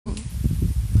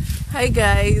Hi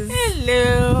guys.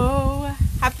 Hello.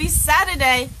 Happy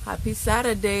Saturday. Happy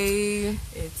Saturday.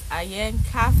 It's Ayen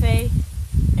Cafe,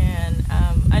 and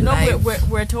I know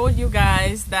we're told you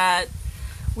guys that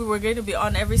we were going to be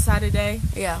on every Saturday.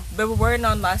 Yeah. But we weren't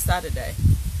on last Saturday.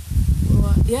 We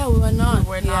were not. We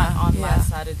were not on last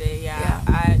Saturday. Yeah.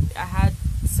 I had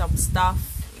some stuff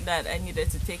that I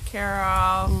needed to take care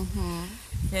of,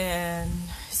 and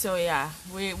so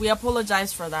we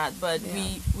apologize for that, but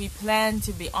we plan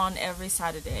to be on every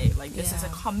Saturday. Like, this is a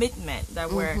commitment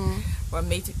that we're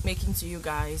making to you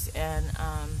guys, and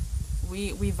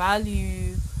we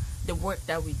value the work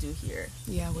that we do here.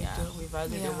 Yeah, we do. We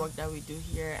value the work that we do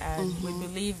here, and we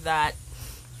believe that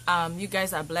you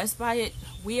guys are blessed by it.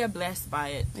 We are blessed by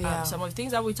it. Some of the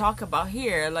things that we talk about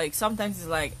here, like, sometimes it's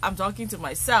like I'm talking to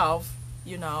myself.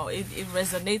 You know, it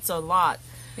resonates a lot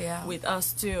with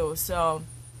us too. So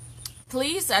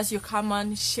please, as you come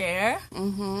on, share,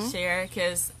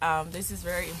 because this is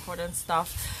very important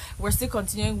stuff. We're still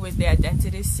continuing with the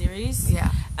identity series,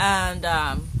 and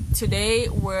today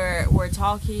we're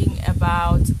talking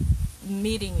about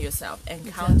meeting yourself,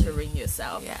 encountering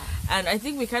yourself, and I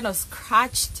think we kind of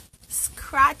scratched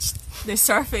the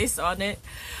surface on it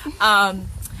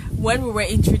when we were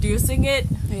introducing it.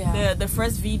 The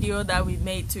first video that we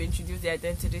made to introduce the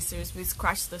identity series, we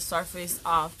scratched the surface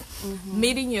of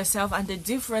meeting yourself and the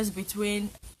difference between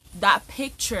that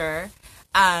picture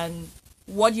and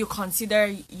what you consider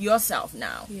yourself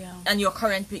now and your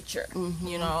current picture.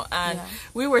 You know, and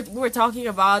we were talking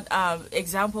about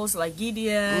examples like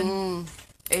Gideon,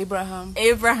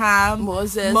 Abraham,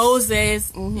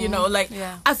 Moses, you know, like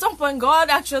at some point God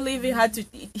actually even had to,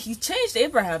 he changed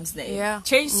Abraham's name,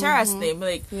 changed Sarah's name.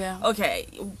 Like, okay,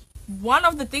 one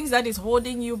of the things that is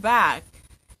holding you back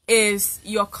is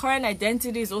your current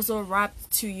identity is also wrapped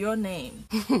to your name.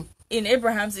 In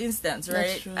Abraham's instance,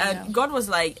 right? True, and God was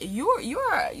like, you're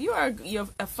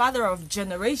a father of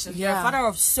generations. You're a father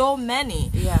of so many.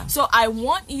 So I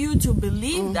want you to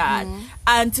believe that,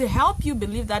 and to help you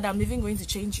believe that, I'm even going to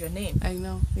change your name. I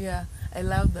know. I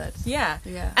love that.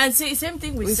 And same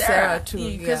thing with Sarah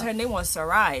too, because her name was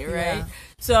Sarai, right?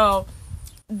 So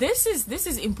this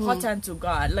is important to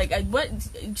God. Like,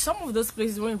 some of those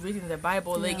places when you read in the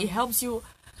Bible, like, it helps you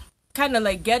kind of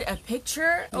like get a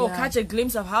picture or catch a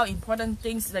glimpse of how important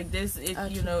things like this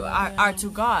are to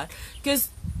God, because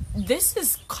this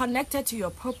is connected to your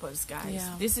purpose, guys.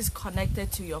 This is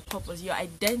connected to your purpose. Your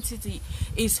identity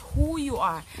is who you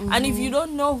are, and if you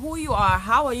don't know who you are,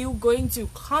 how are you going to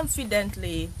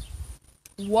confidently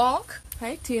walk?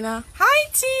 Hi Tina. Hi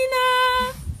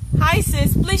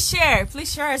sis. Please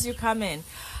share as you come in.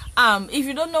 If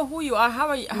you don't know who you are, how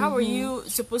are you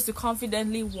supposed to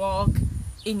confidently walk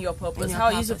in your purpose? How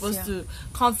are you supposed to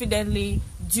confidently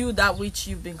do that which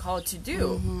you've been called to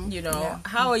do? You know,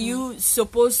 how are you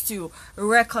supposed to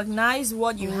recognize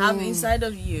what you have inside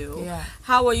of you?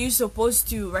 How are you supposed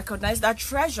to recognize that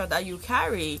treasure that you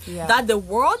carry that the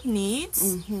world needs?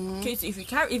 Okay, so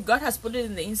if God has put it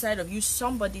in the inside of you,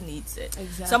 somebody needs it.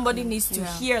 Somebody needs to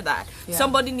hear that.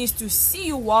 Somebody needs to see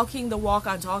you walking the walk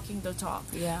and talking the talk,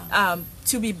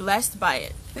 to be blessed by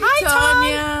it. Hi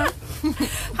Tanya.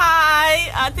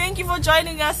 Hi, thank you for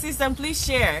joining us, sis, and please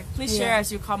share as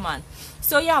you come on.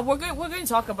 So we're going to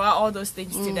talk about all those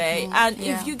things today, and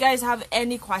if you guys have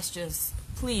any questions,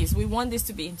 please, we want this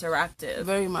to be interactive,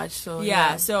 very much so.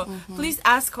 So please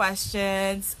ask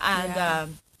questions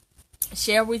and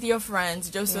share with your friends,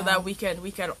 just so that we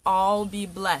can all be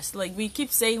blessed. Like, we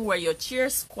keep saying, we're your cheer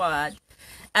squad,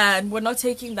 and we're not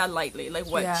taking that lightly. Like,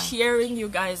 we're cheering you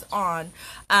guys on,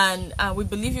 and we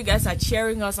believe you guys are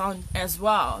cheering us on as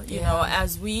well. You know,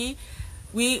 as we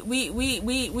reconnect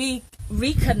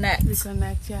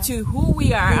to who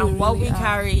we are and what we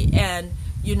carry, and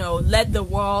you know, let the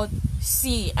world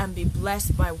see and be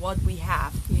blessed by what we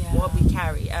have, what we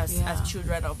carry as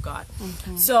children of God.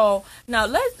 So now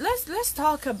let's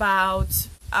talk about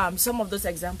some of those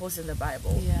examples in the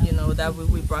Bible, you know, that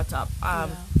we brought up.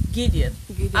 Gideon.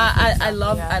 I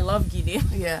love Gideon.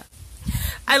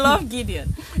 I love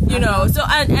Gideon. You know, so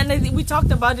and I think we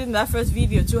talked about it in that first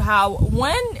video too, how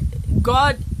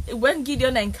when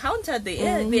Gideon encountered the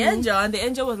angel, and the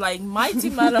angel was like, mighty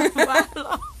man of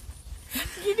valor.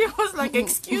 Gideon was like,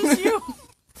 excuse you,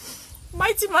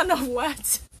 mighty man of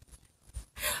what?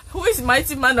 Who is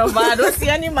mighty man of valor? I don't see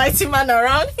any mighty man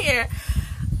around here.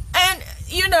 And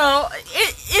you know,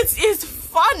 it's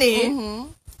funny,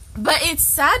 but it's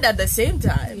sad at the same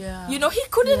time. You know, he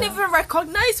couldn't even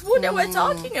recognize who they were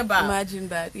talking about. Imagine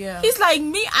that. He's like,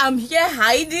 me, I'm here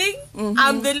hiding.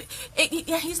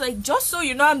 He's like, just so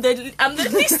you know, I'm the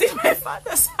least in my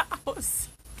father's house.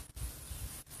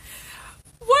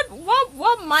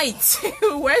 what might?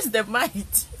 Where's the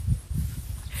might?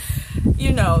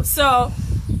 You know, so,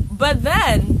 but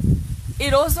then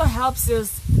it also helps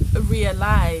us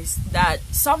realize that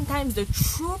sometimes the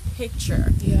true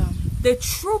picture, the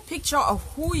true picture of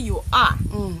who you are,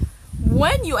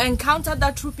 when you encounter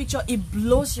that true picture, it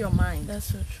blows your mind. That's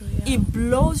so true. Yeah. It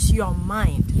blows your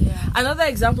mind. Yeah. Another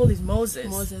example is Moses.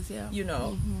 Moses, yeah. You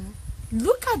know,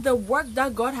 look at the work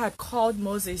that God had called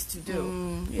Moses to do.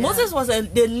 Moses was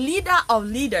the leader of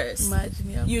leaders. Imagine,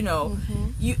 yeah. You know,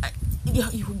 you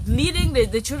leading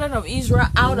the children of Israel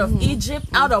out of Egypt,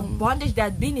 out of bondage. They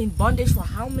had been in bondage for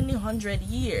how many 100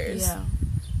 years? Yeah.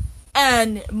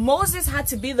 And Moses had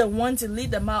to be the one to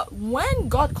lead them out. When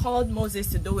God called Moses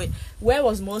to do it, where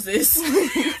was Moses?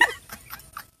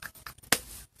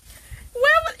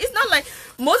 It's not like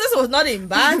Moses was not in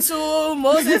battle.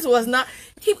 Moses was not.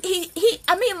 He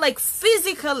I mean, like,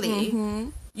 physically,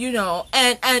 you know,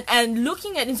 and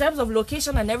looking at in terms of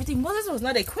location and everything, Moses was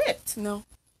not equipped. No.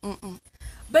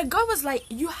 But God was like,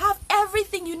 you have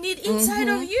everything you need inside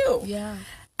of you. Yeah.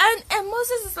 And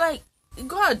Moses is like,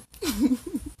 God,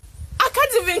 I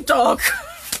can't even talk.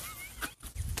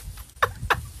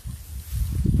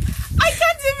 I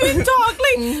can't even talk.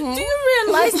 Like, do you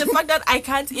realize the fact that I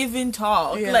can't even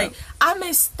talk? Yeah. Like, I'm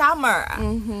a stammerer.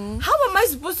 How am I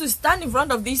supposed to stand in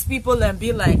front of these people and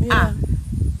be like,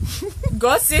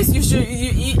 God says you should,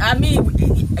 I mean,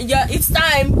 yeah, it's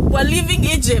time. We're leaving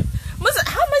Egypt. Moses,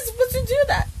 how am I supposed to do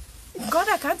that? God,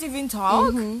 I can't even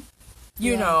talk.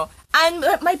 You know, and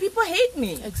my people hate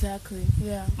me. Exactly.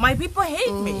 Yeah. My people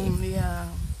hate me. Yeah.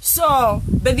 So,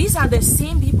 but these are the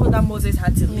same people that Moses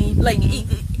had to lead. Like,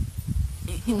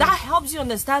 that helps you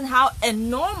understand how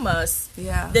enormous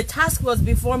the task was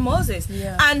before Moses,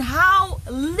 and how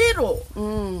little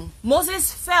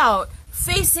Moses felt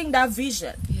facing that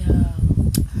vision. Yeah.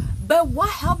 But what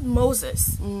helped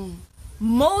Moses?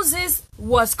 Moses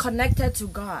was connected to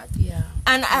God. Yeah.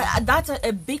 And that's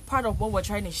a big part of what we're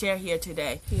trying to share here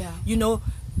today. Yeah. You know,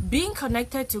 being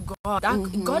connected to God,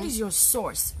 that God is your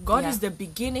source. God is the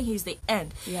beginning, He's the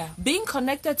end. Yeah. Being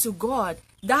connected to God,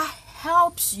 that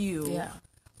helps you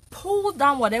pull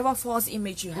down whatever false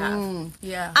image you have.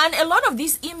 Yeah. And a lot of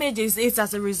these images is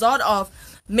as a result of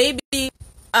maybe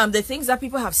the things that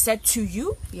people have said to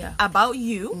you about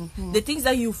you, the things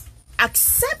that you've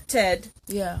accepted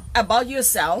about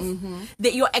yourself,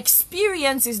 that your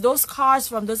experiences, those scars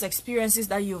from those experiences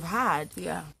that you've had,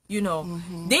 you know,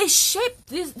 they shape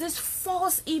this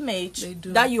false image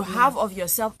that you have of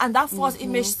yourself, and that false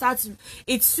image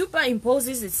it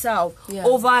superimposes itself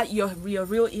over your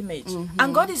real image.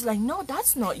 And God is like, no,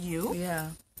 that's not you.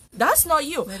 That's not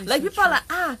you. Like, people are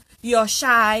like, you're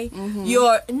shy,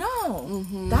 you're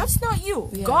that's not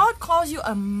you. God calls you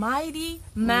a mighty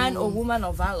man or woman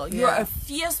of valor. You're a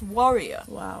fierce warrior.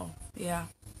 Wow. Yeah.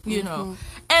 You know.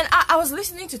 And I was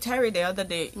listening to Terry the other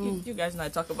day. You guys know I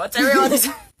talk about Terry all the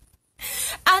time.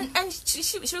 And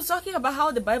she was talking about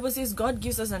how the Bible says God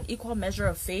gives us an equal measure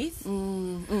of faith.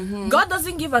 God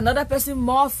doesn't give another person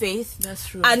more faith. That's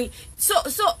true. And so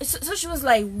she was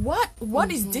like,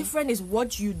 what is different is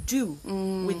what you do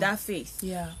with that faith.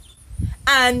 Yeah.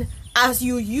 And as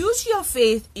you use your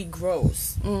faith, it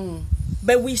grows.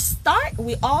 But we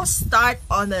all start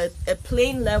on a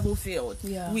plain level field.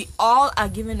 Yeah. We all are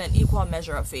given an equal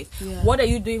measure of faith. What are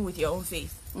you doing with your own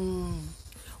faith?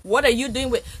 What are you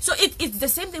doing with? So it's the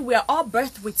same thing. We are all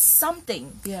birthed with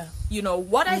something. Yeah. You know,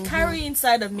 what I carry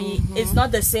inside of me is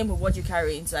not the same with what you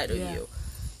carry inside of you.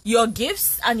 Your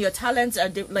gifts and your talents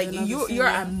are like you're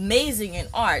amazing in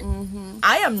art.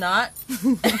 I am not.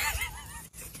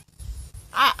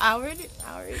 I already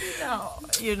know,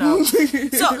 you know.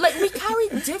 So, like, we carry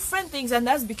different things, and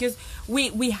that's because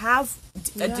we have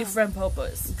a different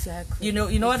purpose. Exactly. You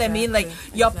know what I mean? Like,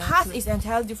 your path is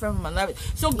entirely different from another.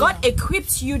 So God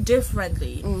equips you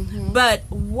differently. But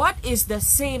what is the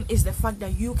same is the fact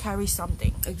that you carry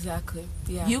something. Exactly.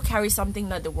 Yeah. You carry something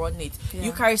that the world needs.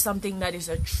 You carry something that is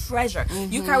a treasure.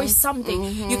 You carry something.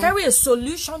 You carry a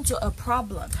solution to a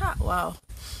problem. Wow.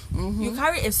 You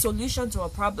carry a solution to a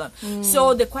problem.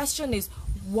 So the question is,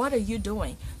 what are you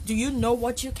doing? Do you know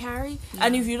what you carry?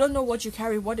 And if you don't know what you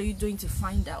carry, what are you doing to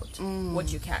find out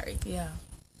what you carry? Yeah.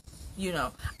 You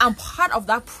know, and part of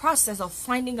that process of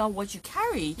finding out what you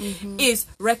carry is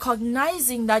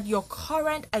recognizing that your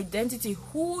current identity,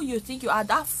 who you think you are,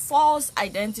 that false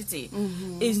identity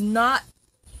is not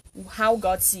how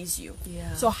God sees you.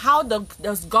 So how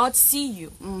does God see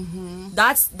you?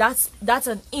 That's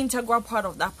an integral part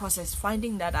of that process,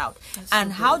 finding that out.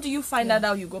 And how do you find that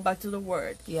out? You go back to the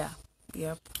Word.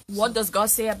 What does God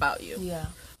say about you?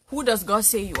 Who does God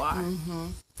say you are?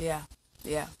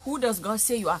 Yeah. Who does God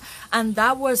say you are? And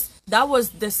that was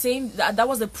the same. That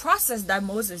was the process that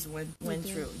Moses went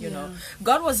through. You know,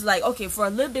 God was like, okay, for a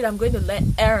little bit, I'm going to let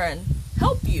Aaron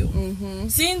help you,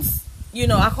 since, you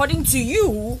know, according to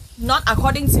you, not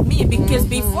according to me. Because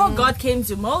before God came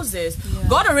to Moses,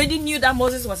 God already knew that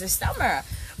Moses was a stammerer.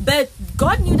 But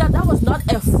God knew that that was not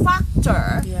a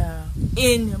factor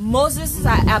in Moses'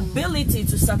 ability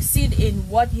to succeed in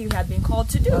what he had been called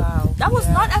to do. Wow. That was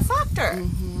not a factor.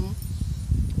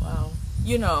 Wow.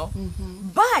 You know.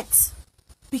 But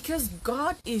because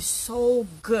God is so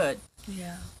good,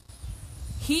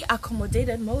 he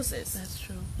accommodated Moses. That's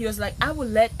true. He was like, I will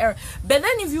let Aaron. But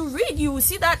then if you read, you will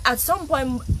see that at some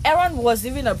point Aaron was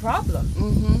even a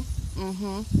problem.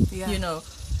 Yeah. You know.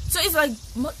 So it's like,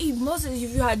 Moses,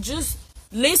 if you had just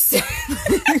listened,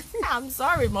 I'm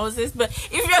sorry, Moses, but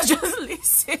if you had just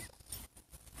listened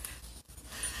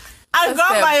and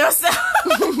gone by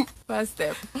yourself. First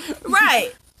step.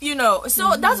 Right. You know,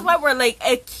 so that's why we're like,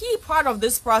 a key part of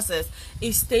this process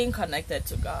is staying connected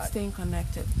to God. Staying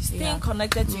connected. Staying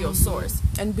connected to your source.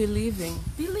 And believing.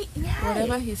 Yeah.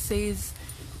 Whatever he says,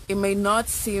 it may not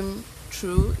seem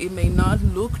true, it may not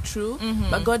look true,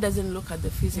 but God doesn't look at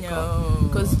the physical,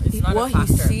 because what he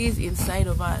sees inside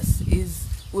of us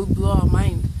will blow our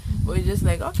mind. We're just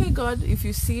like, okay, God, if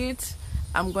you see it,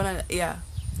 I'm gonna,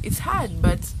 it's hard,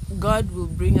 but God will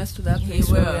bring us to that place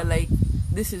where we're like,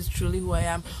 this is truly who I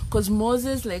am. Because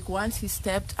Moses, like, once he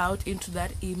stepped out into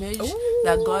that image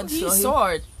that God saw him,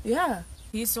 soared. Yeah,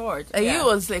 he soared. Like, he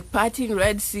was like parting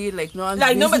Red Sea like no one's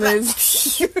like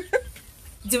business.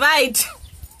 Divide.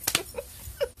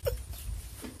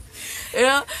 You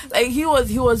know, like he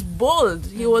was bold.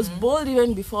 He was bold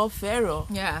even before Pharaoh.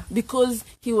 Yeah. Because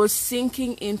he was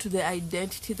sinking into the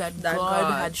identity that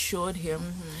God had showed him.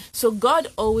 So God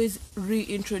always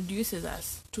reintroduces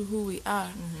us to who we are.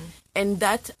 And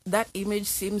that image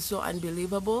seems so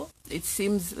unbelievable. It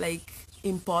seems like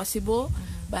impossible,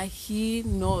 but he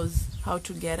knows how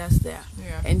to get us there.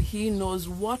 Yeah. And he knows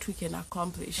what we can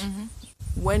accomplish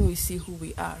when we see who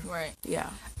we are. Right. Yeah.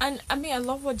 And I mean, I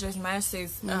love what Jeremiah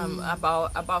says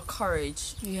about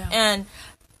courage. Yeah. And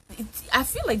I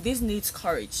feel like this needs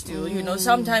courage too. You know,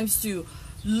 sometimes to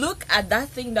look at that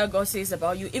thing that God says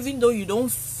about you, even though you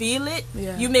don't feel it.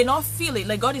 You may not feel it.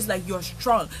 Like, God is like, you're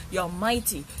strong, you're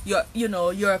mighty, you're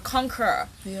a conqueror.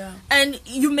 Yeah. And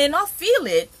you may not feel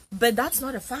it, but that's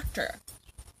not a factor.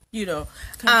 You know,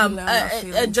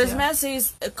 Jeremiah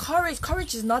says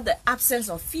courage is not the absence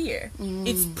of fear.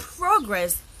 It's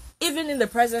progress even in the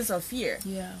presence of fear.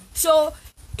 Yeah. So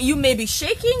you may be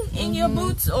shaking in your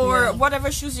boots or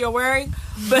whatever shoes you're wearing,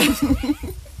 but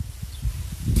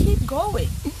keep going.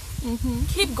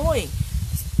 Keep going.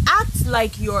 Act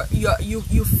like you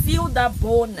feel that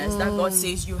boldness that God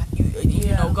says you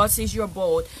know, God says you're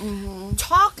bold.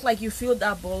 Talk like you feel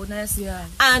that boldness. Yeah.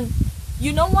 And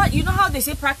you know what? You know how they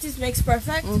say practice makes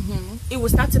perfect? It will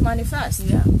start to manifest.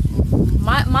 Yeah.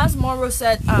 Miles Monroe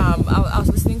said, I was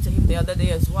listening to him the other day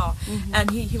as well,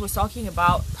 and he was talking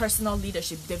about personal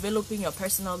leadership, developing your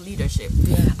personal leadership.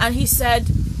 Yeah. And he said,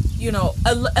 you know,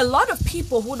 a lot of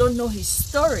people who don't know his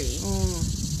story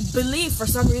believe for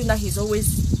some reason that he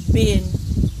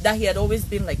had always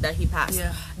been like that. He passed.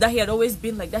 Yeah. That he had always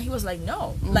been like that. He was like,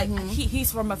 no. Like,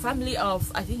 he's from a family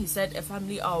of, I think he said a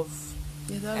family of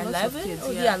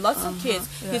 11. Lots of kids.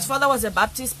 His father was a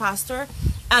Baptist pastor,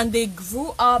 and they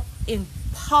grew up in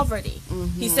poverty.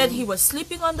 He said he was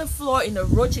sleeping on the floor in a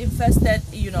roach infested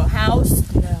house,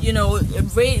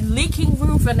 leaking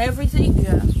roof and everything.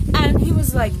 And he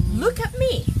was like, look at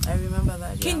me. I remember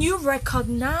that. Can you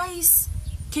recognize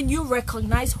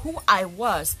who I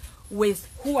was with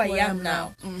who I am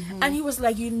now? And he was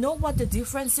like, you know what the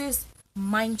difference is?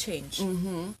 Mind change.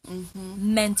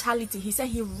 Mentality. He said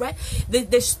he read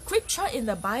the scripture in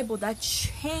the Bible that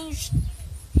changed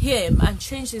him and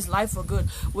changed his life for good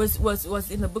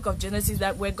was in the book of Genesis,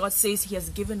 that where God says he has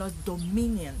given us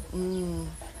dominion.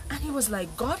 And he was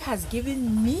like, God has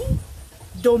given me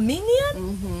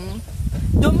dominion?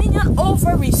 Dominion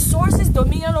over resources,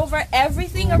 dominion over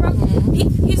everything around.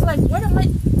 He's like, what am I?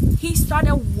 He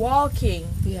started walking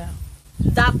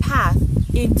that path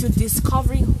into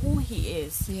discovering who he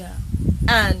is.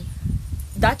 And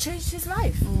that changed his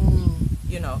life.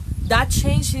 That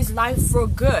changed his life for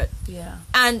good.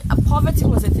 And poverty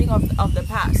was a thing of the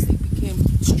past. It became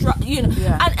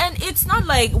and it's not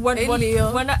like when I,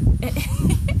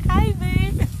 hi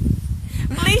babe,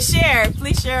 please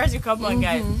share as you come on,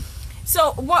 guys.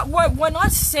 So what we're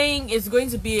not saying is going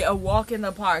to be a walk in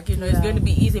the park, it's going to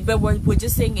be easy, but we're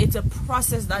just saying it's a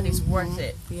process that is worth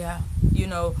it.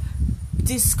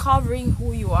 discovering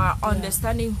who you are,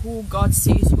 understanding who God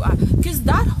says you are, because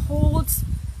that holds,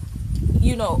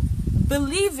 you know,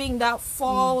 believing that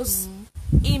false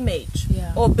image,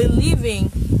 or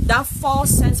believing that false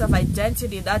sense of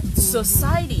identity that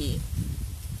society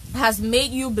has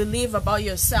made you believe about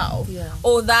yourself,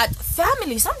 or that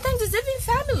family, sometimes it's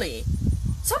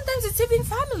even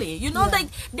family, you know, like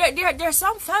there are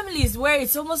some families where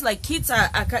it's almost like kids are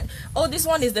oh, this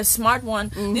one is the smart one,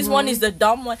 this one is the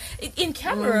dumb one. In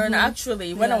Cameroon,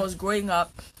 actually, when I was growing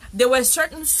up, there were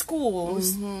certain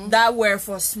schools that were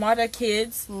for smarter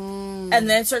kids, and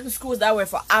then certain schools that were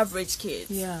for average kids.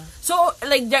 So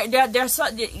like there's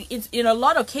in a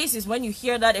lot of cases, when you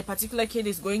hear that a particular kid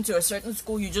is going to a certain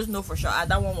school, you just know for sure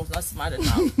that one was not smart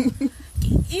enough.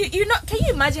 you know, can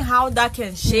you imagine how that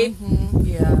can shape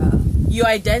your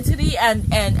identity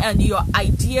and your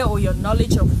idea or your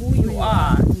knowledge of who you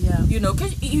are? You know,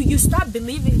 because you start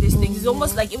believing these things. It's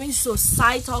almost like even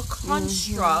societal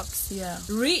constructs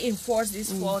reinforce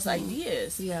these false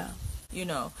ideas. You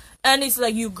know, and it's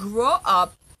like you grow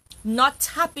up not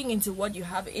tapping into what you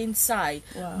have inside,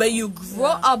 but you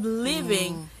grow up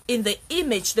living in the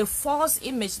image, the false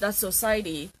image that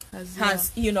society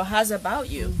has you know, has about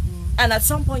you. And at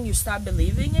some point you start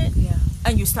believing it,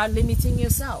 and you start limiting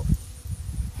yourself.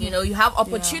 You know, you have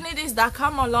opportunities that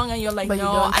come along and you're like,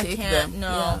 no, I can't,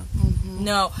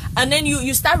 no. And then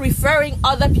you start referring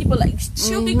other people, like,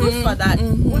 she'll be good for that.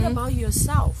 What about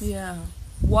yourself?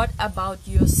 What about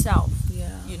yourself?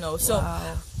 You know, so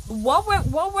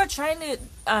what we're trying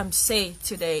to say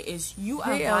today is you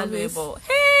are valuable.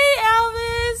 Hey,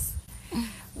 Elvis!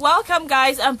 Welcome,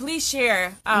 guys, and please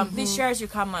share. Please share as you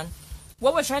come on.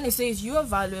 What we're trying to say is you are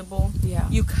valuable.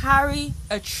 You carry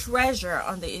a treasure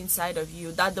on the inside of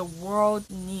you that the world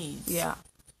needs.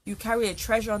 You carry a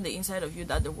treasure on the inside of you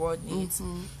that the world needs.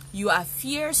 You are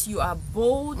fierce. You are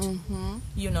bold.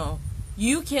 You know,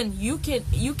 you can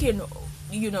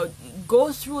you know,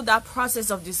 go through that process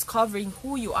of discovering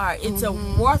who you are. It's a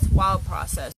worthwhile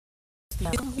process.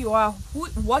 Who you are,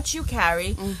 what you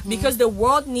carry, because the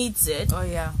world needs it.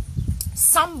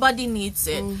 Somebody needs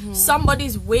it.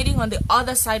 Somebody's waiting on the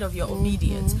other side of your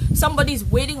obedience. Somebody's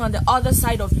waiting on the other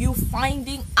side of you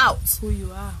finding out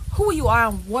who you are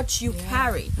and what you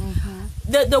carry.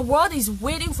 The world is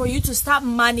waiting for you to start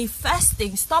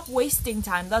manifesting. Stop wasting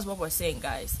time. That's what we're saying,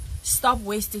 guys. Stop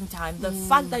wasting time. The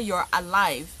fact that you're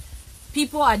alive,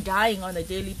 people are dying on a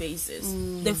daily basis.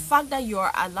 The fact that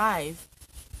you're alive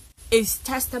is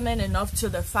testament enough to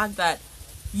the fact that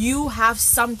you have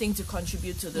something to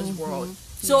contribute to this world.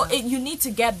 So you need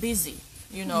to get busy.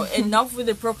 You know, enough with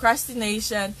the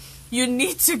procrastination. You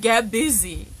need to get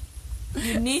busy.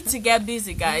 You need to get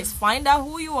busy, guys. Find out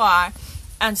who you are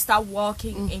and start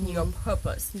walking in your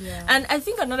purpose. And I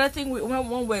think another thing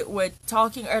when we're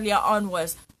talking earlier on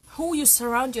was who you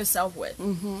surround yourself with.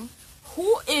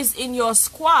 Who is in your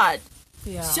squad?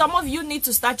 Some of you need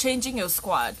to start changing your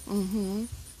squad.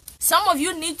 Some of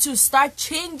you need to start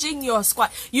changing your squad.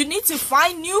 You need to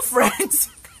find new friends.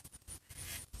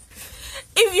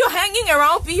 If you're hanging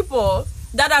around people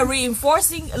that are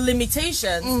reinforcing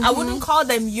limitations, I wouldn't call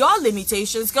them your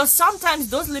limitations, because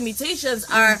sometimes those limitations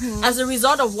are as a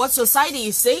result of what society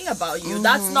is saying about you.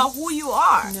 That's not who you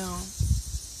are.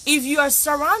 If you are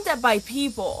surrounded by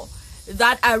people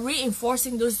that are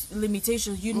reinforcing those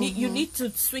limitations, you need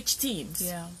to switch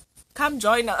teams. Come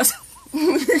join us.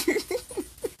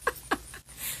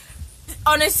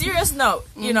 On a serious note,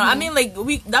 you know, I mean, like,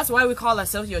 that's why we call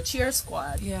ourselves your cheer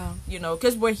squad. You know,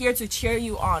 because we're here to cheer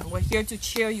you on. We're here to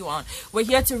cheer you on. We're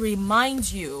here to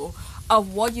remind you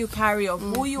of what you carry, of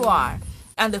who you are,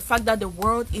 and the fact that the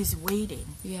world is waiting.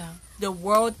 The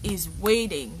world is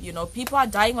waiting. You know, people are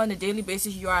dying on a daily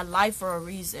basis. You're alive for a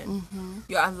reason.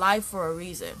 You're alive for a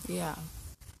reason.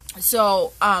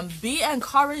 So, be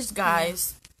encouraged,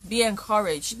 guys. Be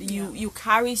encouraged. You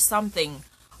carry something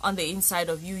on the inside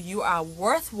of you. You are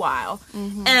worthwhile.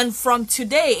 And from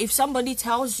today, if somebody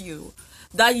tells you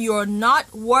that you're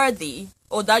not worthy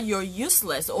or that you're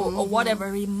useless or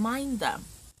whatever, remind them,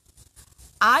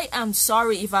 I am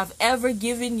sorry if I've ever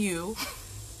given you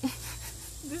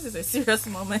this is a serious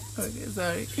moment.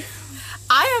 Sorry.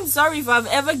 I am sorry if I've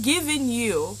ever given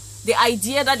you the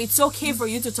idea that it's okay for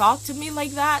you to talk to me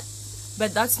like that,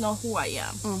 but that's not who I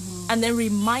am. And then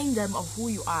remind them of who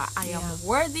you are. I am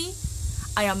worthy.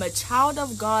 I am a child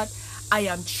of God. I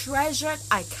am treasured.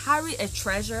 I carry a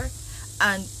treasure.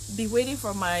 And be waiting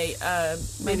for my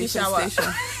baby shower.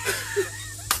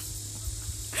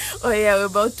 Oh yeah, we're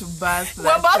about to birth.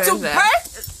 We're about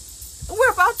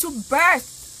to birth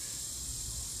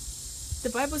The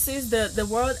Bible says the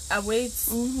world awaits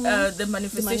the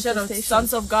manifestation of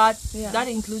sons of God. Yeah. That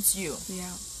includes you. Yeah.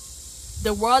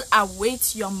 The world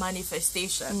awaits your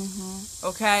manifestation.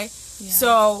 Okay? Yeah.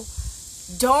 So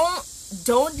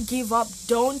don't give up.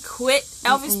 Don't quit.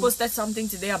 Elvis posted something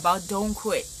today about don't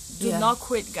quit. Do not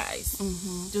quit, guys.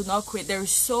 Do not quit. There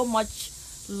is so much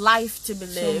life to be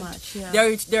lived. So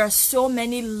much, there are so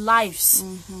many lives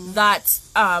that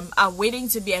are waiting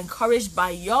to be encouraged by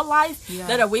your life,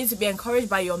 that are waiting to be encouraged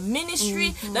by your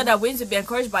ministry, that are waiting to be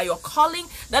encouraged by your calling,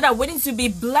 that are waiting to be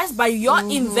blessed by your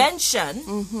invention.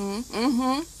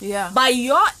 By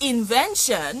your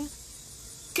invention.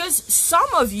 Because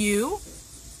some of you,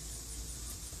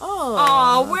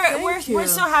 we're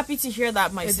so happy to hear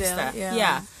that, my sister.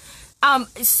 Yeah.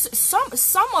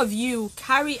 Some of you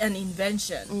carry an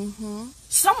invention.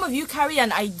 Some of you carry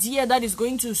an idea that is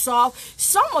going to solve.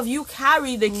 Some of you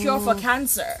carry the cure for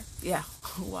cancer. Yeah.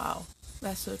 Wow.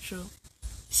 That's so true.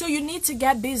 So you need to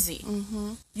get busy.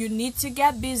 You need to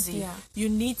get busy. Yeah. You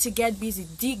need to get busy.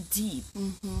 Dig deep.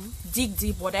 Dig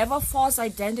deep. Whatever false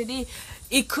identity,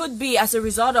 it could be as a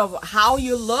result of how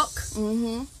you look.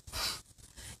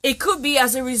 It could be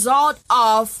as a result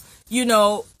of, you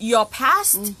know, your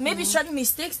past, maybe certain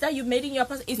mistakes that you made in your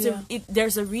past.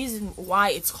 There's a reason why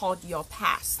it's called your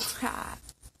past.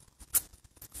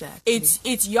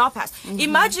 Exactly. It's your past.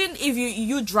 Imagine if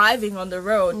you driving on the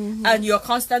road and you're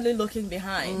constantly looking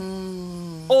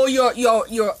behind, or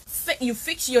you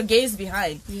fix your gaze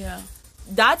behind. Yeah,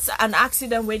 that's an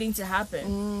accident waiting to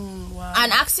happen. Wow.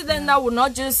 An accident that will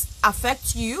not just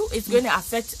affect you; it's going to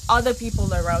affect other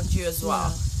people around you as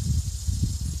well.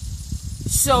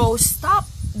 So stop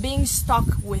being stuck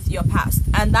with your past,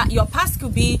 and that your past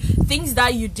could be things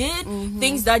that you did,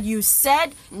 things that you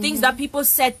said, things that people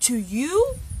said to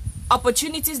you,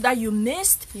 opportunities that you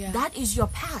missed. That is your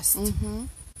past.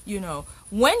 You know,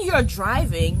 when you're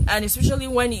driving, and especially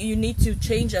when you need to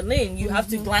change a lane, you have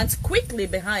to glance quickly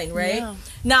behind, right?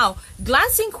 Now,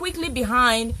 glancing quickly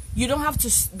behind, you don't have to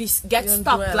get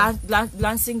stuck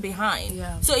glancing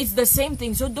behind. So it's the same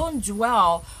thing. So don't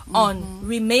dwell on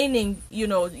remaining, you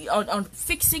know, on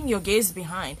fixing your gaze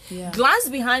behind. Glance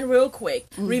behind real quick.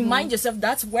 Remind yourself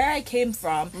that's where I came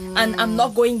from, and I'm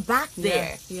not going back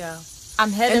there.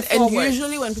 I'm headed forward. And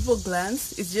usually when people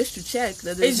glance, it's just to check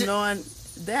that there's no one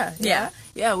there.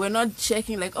 Yeah, we're not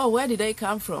checking like, oh, where did I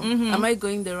come from? Am I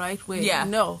going the right way?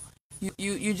 No,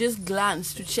 you just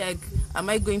glance to check, am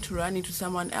I going to run into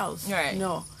someone else?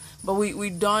 No, but we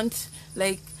don't,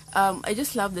 like, I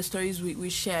just love the stories we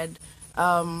shared.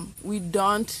 We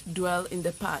don't dwell in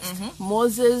the past.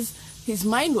 Moses, his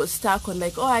mind was stuck on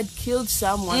like, oh, I'd killed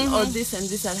someone, or this and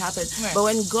this had happened. But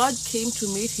when God came to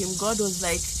meet him, God was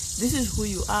like, this is who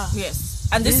you are.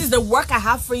 And this is the work I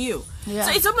have for you. So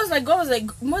it's almost like God was like,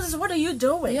 Moses, what are you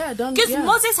doing? Because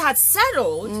Moses had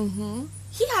settled.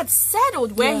 He had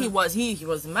settled where he was. He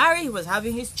was married. He was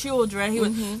having his children. He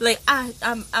was like,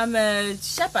 I'm a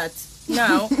shepherd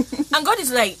now. And God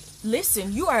is like,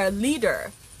 listen, you are a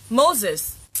leader.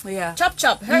 Moses,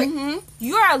 chop, hey,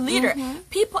 you are a leader.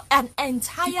 People, an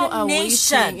entire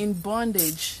nation in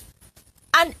bondage.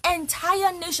 An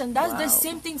entire nation. That's the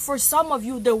same thing for some of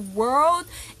you. The world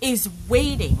is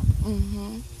waiting.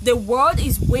 The world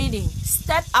is waiting.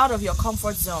 Step out of your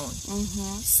comfort zone.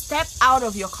 Step out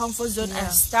of your comfort zone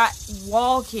and start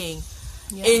walking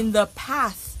in the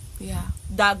path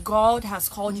that God has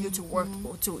called you to work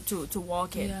to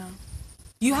walk in.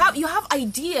 You have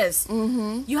ideas.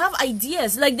 You have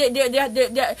ideas. Like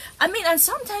they're I mean, and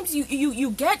sometimes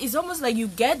you get, it's almost like you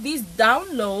get these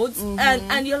downloads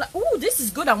and you're like, oh, this is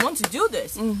good, I want to do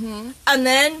this. And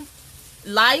then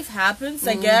life happens,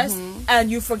 I guess, and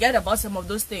you forget about some of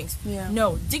those things.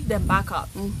 No, dig them back up,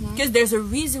 because there's a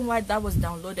reason why that was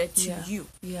downloaded to you.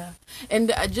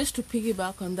 And just to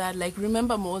piggyback on that, like,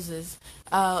 remember Moses,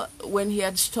 when he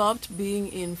had stopped being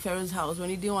in Pharaoh's house,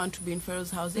 when he didn't want to be in Pharaoh's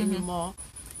house anymore,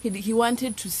 he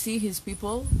wanted to see his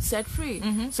people set free.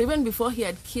 So even before he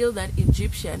had killed that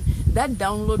Egyptian, that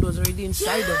download was already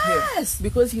inside of him,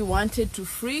 because he wanted to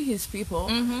free his people,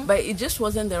 but it just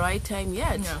wasn't the right time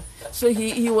yet. So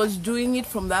he was doing it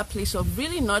from that place of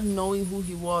really not knowing who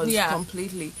he was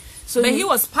completely. So but he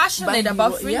was passionate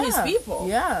about freeing his people.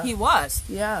 He was.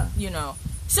 You know.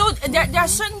 So there are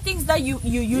certain things that you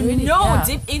really, know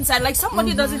deep inside. Like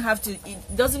somebody doesn't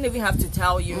even have to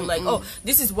tell you like, oh,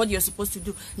 this is what you're supposed to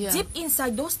do. Deep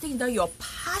inside, those things that you're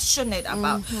passionate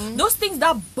about, those things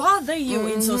that bother you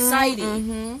in society,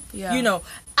 you know.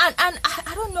 And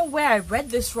I don't know where I read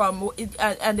this from,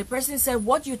 and the person said,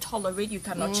 what you tolerate, you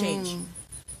cannot change.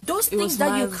 Those things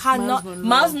that you cannot,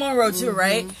 Miles Monroe too,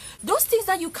 right? those things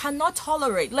that you cannot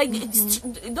tolerate, like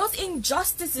those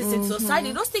injustices in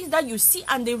society, those things that you see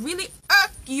and they really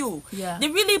irk you, they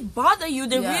really bother you,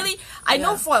 they really, I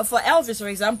know for Elvis, for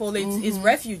example, it's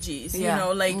refugees, you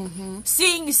know, like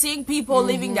seeing people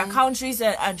leaving their countries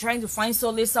and trying to find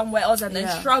solace somewhere else and then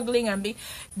struggling and be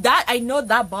that, I know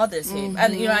that bothers him.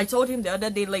 And you know, I told him the other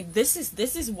day, like, this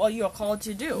is what you're called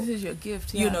to do. This is your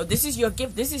gift. You know, this is your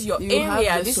gift, this is your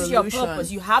area, this is your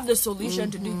purpose. You have the solution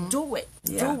to do it.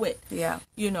 Do it.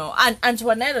 You know, and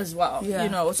Antoinette as well. You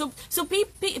know, so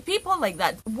people like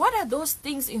that. What are those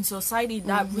things in society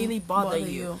that really bother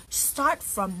you? Start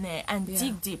from there and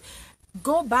dig deep.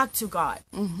 Go back to God.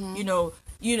 You know,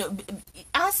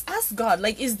 ask God,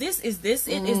 like, is this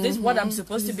what I'm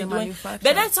supposed to be doing? But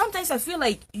then sometimes I feel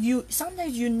like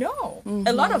sometimes you know,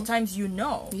 a lot of times you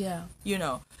know, you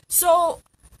know. So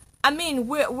I mean,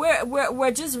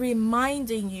 we're just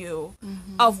reminding you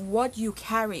of what you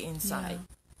carry inside.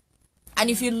 And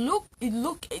if you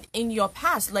look in your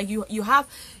past, like you have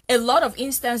a lot of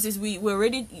instances. We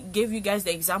already gave you guys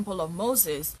the example of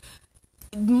Moses.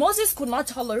 Moses could not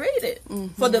tolerate it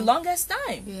for the longest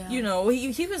time. You know,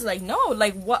 he was like, no,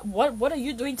 like what are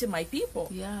you doing to my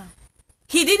people?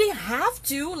 He didn't have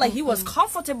to, like, he was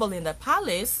comfortable in the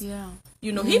palace.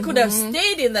 You know, he could have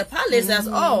stayed in the palace as,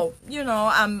 oh, you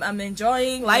know, I'm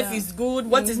enjoying, life is good,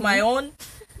 what is my own?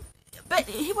 But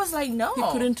he was like, no. He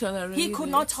couldn't tolerate it. He could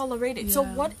not tolerate it. So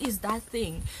what is that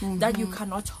thing that you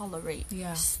cannot tolerate?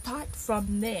 Start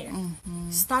from there.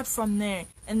 Start from there.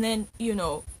 And then, you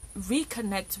know,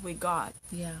 reconnect with God.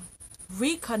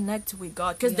 Reconnect with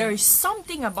God. Because there is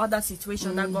something about that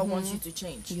situation that God wants you to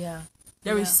change.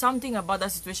 There is something about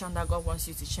that situation that God wants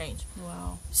you to change.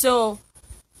 Wow. So,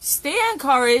 stay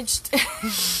encouraged.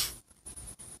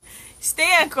 Stay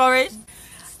encouraged.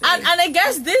 And I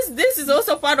guess this is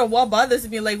also part of what bothers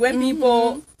me. Like, when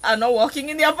people are not walking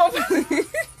in their purpose.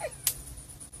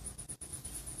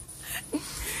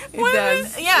 It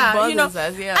does. Yeah, it you know. us,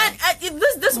 And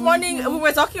this morning we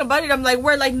were talking about it. I'm like,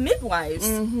 we're like midwives.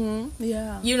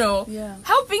 You know,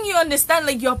 helping you understand,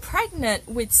 like, you're pregnant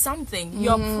with something.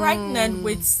 You're pregnant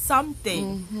with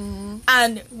something,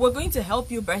 and we're going to help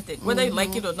you birth it, whether you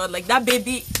like it or not. Like, that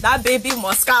baby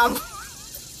must come.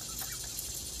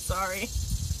 Sorry,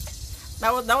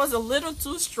 that was a little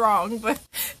too strong, but.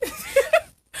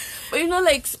 But you know,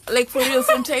 like for real,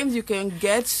 sometimes you can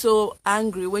get so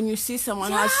angry when you see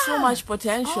someone has so much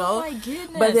potential. Oh my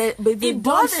goodness! But they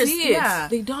don't see it.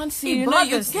 They don't see it. You know,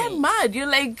 you get mad. You're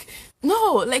like,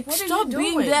 no, like, what stop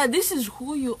being there. This is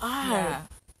who you are.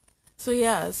 So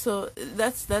so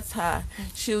that's her.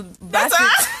 She'll back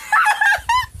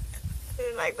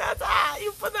it. Like, that's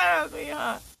you put that on me,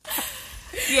 huh?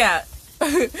 Yeah.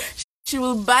 She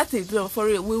will bat it. No, for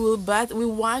real. We will bat. We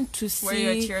want to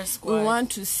see. We want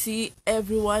to see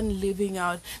everyone living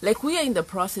out. Like, we are in the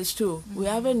process too. We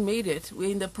haven't made it.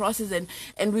 We're in the process,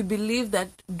 and we believe that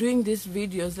doing these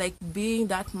videos, like being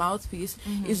that mouthpiece,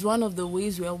 is one of the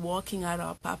ways we are walking out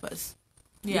our purpose.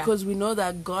 Because we know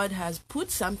that God has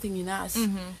put something in us,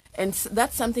 and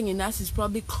that something in us is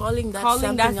probably calling that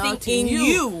out in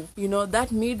you. You know,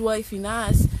 that midwife in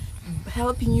us,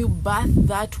 helping you birth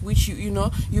that which you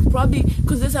know, you probably,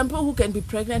 because there's some people who can be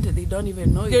pregnant and they don't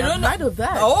even know it. They don't know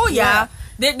that. Oh yeah.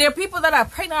 There are people that are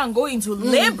pregnant and going to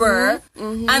labor,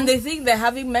 and they think they're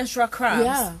having menstrual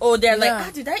cramps, or they're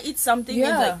like, did I eat something?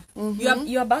 Like,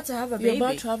 you're about to have a baby. You're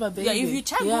about to have a baby. If you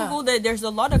check Google, there's a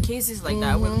lot of cases like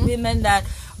that with women that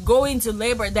go into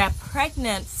labor, they're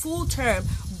pregnant full term,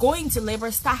 going to labor,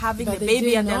 start having the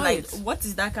baby, and they're like, what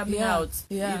is that coming out?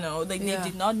 You know, like, they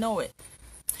did not know it.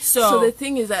 So the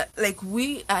thing is that, like,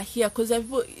 we are here because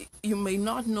you may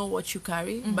not know what you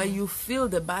carry, but you feel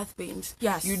the birth pains.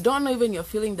 You don't know even you're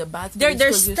feeling the birth pains.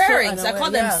 There's stirrings. I call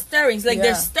them stirrings. Like,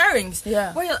 there's stirrings.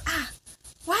 Where you're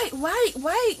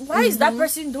why is that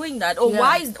person doing that? Or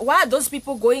why are those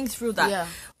people going through that?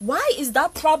 Why is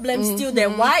that problem still there?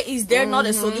 Why is there not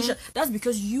a solution? That's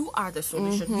because you are the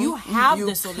solution. You have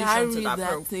the solution to that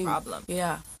problem.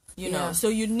 You know, so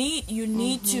you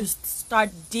need to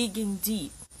start digging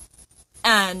deep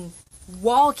and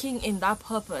walking in that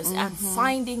purpose and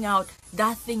finding out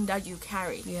that thing that you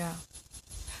carry.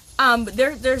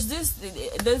 There's this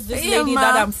lady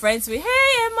that I'm friends with.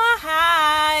 Hey Emma,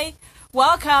 hi,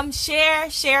 welcome.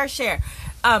 Share.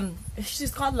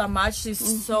 She's called Lamach.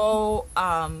 She's so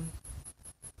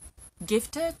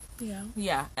gifted.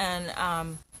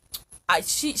 And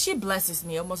she blesses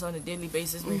me almost on a daily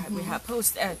basis. We have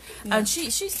posts, and she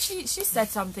said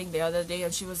something the other day,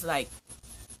 and she was like,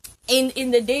 in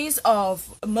the days of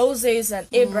Moses and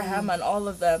Abraham and all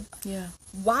of them,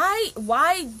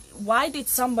 why did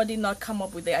somebody not come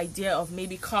up with the idea of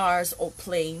maybe cars or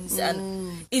planes?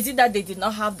 And is it that they did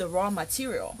not have the raw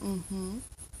material?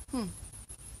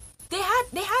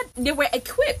 They were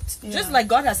equipped, just like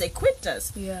God has equipped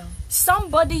us.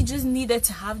 Somebody just needed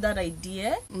to have that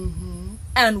idea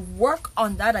and work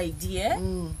on that idea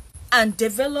and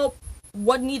develop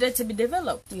what needed to be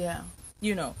developed.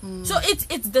 You know, so it's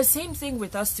the same thing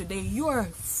with us today. You are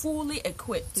fully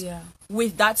equipped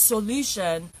with that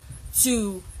solution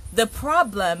to the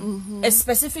problem, a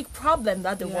specific problem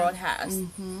that the world has,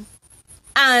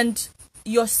 and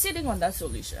you're sitting on that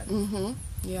solution.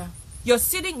 You're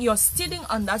sitting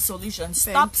on that solution.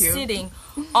 Stop sitting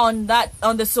on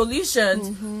the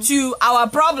solution to our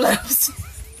problems.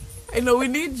 I know we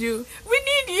need you. We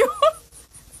need you.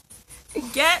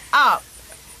 Get up.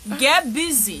 Get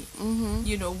busy.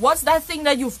 You know, what's that thing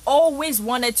that you've always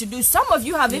wanted to do? Some of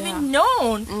you have even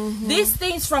known these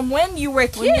things from when you were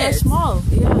kids. When you were small.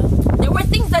 There were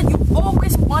things that you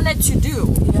always wanted to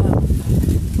do.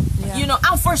 You know,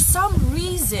 and for some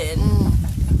reason,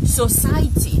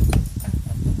 society,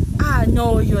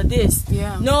 no, you're this.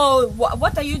 No,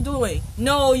 what are you doing?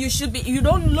 No, you should be. You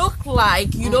don't look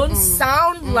like. You don't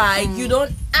sound like. You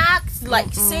don't act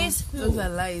like. Says who? Those are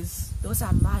lies. Those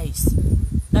are lies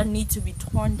that need to be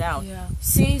torn down.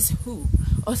 Says who?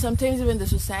 Or sometimes even the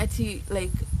society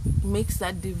like makes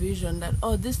that division that,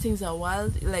 oh, these things are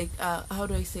wild. Like how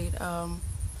do I say it?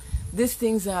 These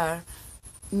things are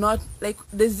not like,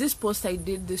 there's this post I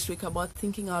did this week about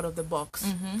thinking out of the box.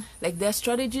 Like there are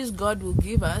strategies God will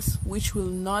give us which will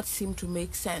not seem to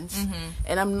make sense.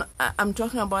 And I'm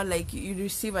talking about like you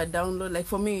receive a download. Like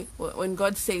for me, when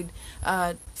God said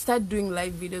start doing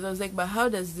live videos, I was like, but how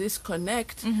does this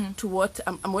connect to what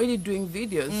I'm already doing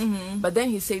videos? But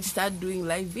then he said start doing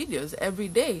live videos every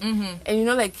day. And you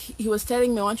know, like he was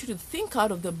telling me, I want you to think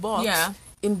out of the box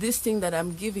in this thing that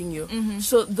I'm giving you.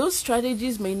 So those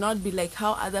strategies may not be like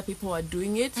how other people are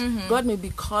doing it. God may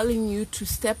be calling you to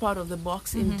step out of the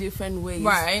box in different ways.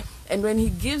 And when he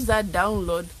gives that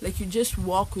download, like you just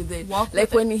walk with it.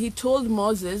 Like when he told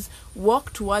Moses,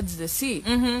 walk towards the sea.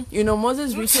 You know,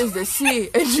 Moses reaches the sea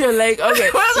and you're like, okay,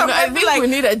 you know, I think like, we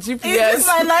need a GPS. Is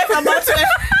my life about to...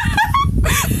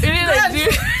 We need a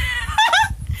GPS.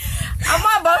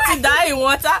 I'm about to die in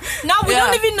water. Now we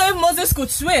don't even know if Moses could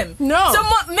swim. No. So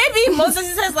maybe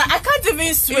Moses says like, I can't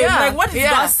even swim. Like what is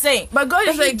God saying? But God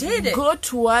is like, go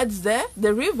towards the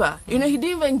river. You know, he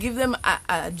didn't even give them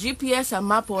a GPS, a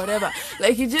map or whatever.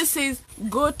 Like he just says,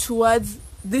 go towards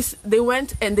this. They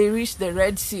went and they reached the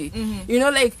Red Sea. You know,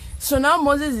 like, so now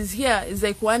Moses is here, is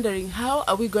like wondering, how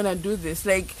are we gonna do this?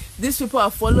 Like these people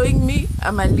are following me.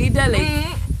 I'm a leader.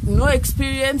 Like no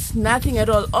experience, nothing at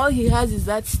all. All he has is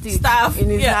that staff in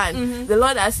his hand. The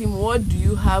Lord asked him, what do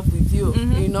you have with you?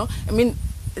 You know, I mean,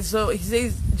 so he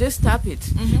says, just tap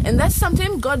it. And that's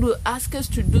sometimes God will ask us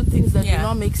to do things that do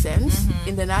not make sense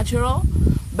in the natural,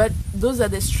 but those are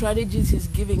the strategies he's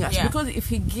giving us. Because if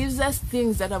he gives us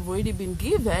things that have already been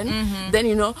given, then,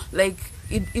 you know, like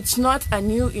it's not a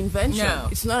new invention.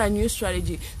 It's not a new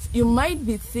strategy. You might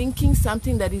be thinking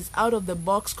something that is out of the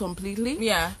box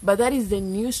completely, but that is the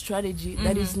new strategy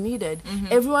that is needed.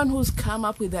 Everyone who's come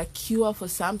up with a cure for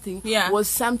something was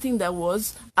something that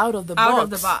was out of the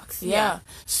box.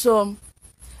 So,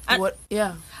 and, what?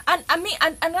 And I mean,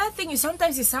 and another thing is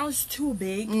sometimes it sounds too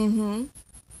big.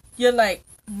 You're like,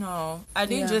 no, I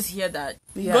didn't just hear that.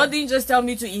 God didn't just tell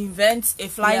me to invent a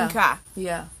flying car.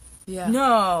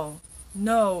 No,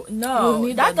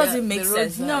 that doesn't make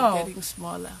sense. No, getting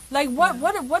smaller. Like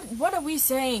what are we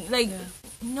saying? Like,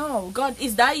 no, God,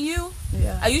 is that you?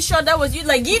 Are you sure that was you?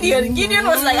 Like Gideon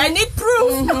was like, I need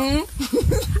proof.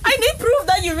 I need proof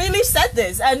that you really said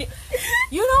this. And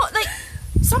you know, like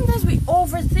sometimes we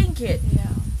overthink it.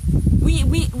 We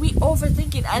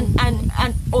overthink it,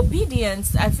 and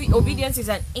obedience. I think obedience is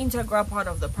an integral part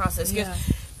of the process. Because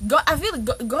God, I feel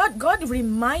God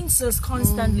reminds us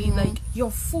constantly, like, you're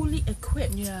fully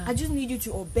equipped. I just need you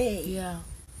to obey.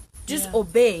 Just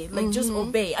obey, like just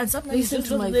obey. And sometimes listen it's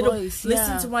just to my little voice.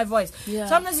 Listen to my voice.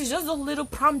 Sometimes it's just those little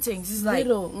promptings. It's like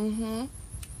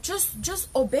just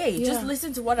obey. Just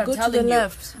listen to what I'm telling you.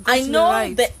 I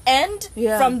know the end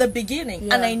from the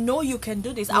beginning, and I know you can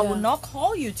do this. I would not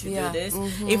call you to do this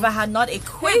if I had not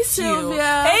equipped you.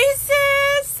 Hey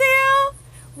sis,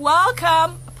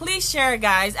 welcome. Please share,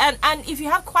 guys, and if you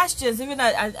have questions, even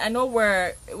I know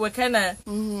we're kind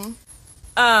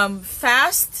of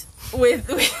fast with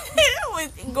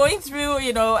going through,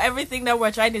 you know, everything that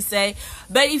we're trying to say.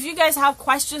 But if you guys have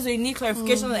questions or you need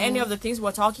clarification on any of the things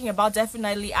we're talking about,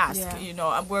 definitely ask. You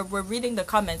know, we're reading the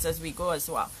comments as we go as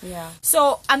well.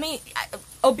 So I mean,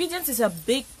 obedience is a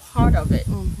big part of it.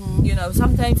 You know,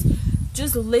 sometimes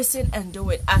just listen and do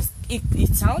it. As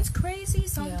it sounds crazy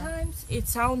sometimes, it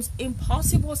sounds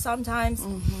impossible sometimes.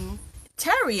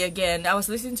 Terry, again, I was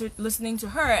listening to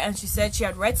her, and she said she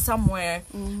had read somewhere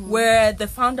where the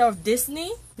founder of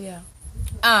Disney,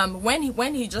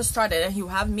 when he just started, and he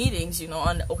would have meetings, you know,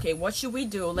 on, okay, what should we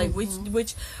do, like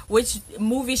which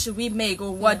movie should we make,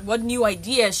 or what new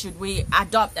ideas should we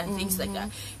adopt, and things like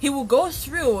that. He will go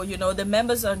through, you know, the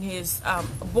members on his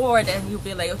board, and he'll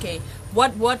be like, okay,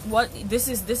 what this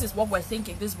is what we're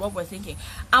thinking, this is what we're thinking,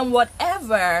 and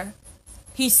whatever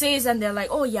he says, and they're like,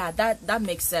 oh yeah, that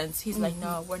makes sense. He's like,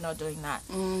 no, we're not doing that.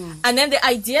 And then the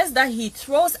ideas that he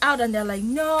throws out, and they're like,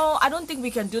 no, I don't think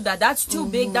we can do that. That's too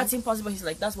big. That's impossible. He's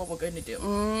like, that's what we're going to do.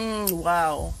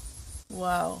 Wow.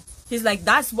 He's like,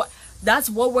 that's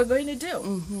what we're going to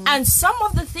do. And some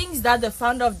of the things that the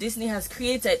founder of Disney has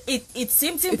created, it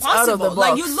seems impossible.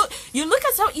 Like you look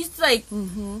at some, it's like,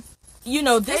 you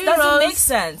know, this doesn't make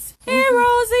sense. Hey,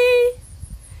 Rosie.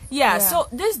 Yeah. So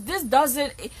this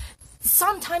doesn't.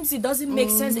 Sometimes it doesn't make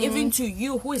sense even to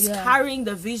you who is carrying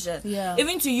the vision,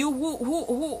 even to you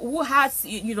who has,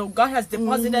 you know, God has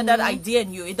deposited that idea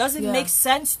in you. It doesn't make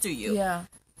sense to you,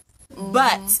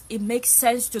 but it makes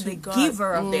sense to the God.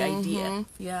 Giver of the idea.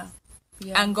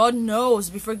 And God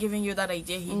knows, before giving you that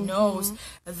idea, he knows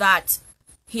that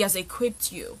he has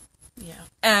equipped you.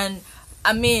 And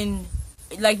I mean,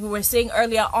 like we were saying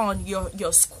earlier on,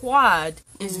 your squad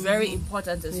is very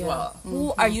important as well.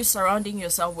 Who are you surrounding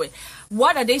yourself with?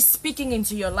 What are they speaking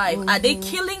into your life? Are they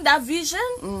killing that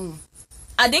vision?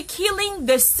 Are they killing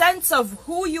the sense of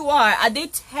who you are? Are they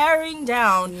tearing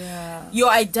down your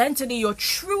identity, your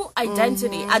true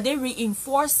identity? Are they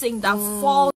reinforcing that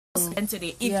false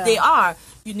identity? If they are,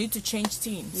 you need to change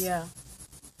teams.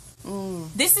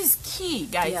 This is key,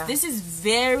 guys. This is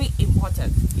very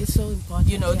important. It's so important.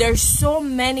 You know, there's so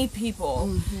many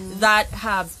people that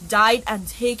have died and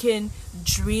taken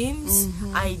dreams,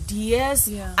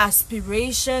 ideas,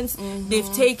 aspirations.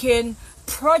 They've taken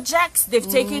projects, they've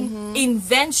taken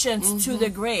inventions to the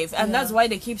grave. And that's why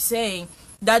they keep saying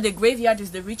that the graveyard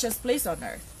is the richest place on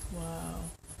earth.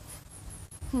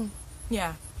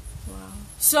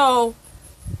 So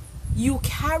you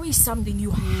carry something,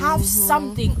 you have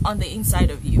something on the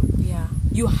inside of you.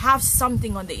 You have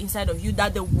something on the inside of you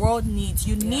that the world needs.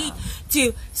 You need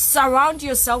to surround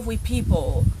yourself with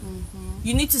people.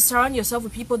 You need to surround yourself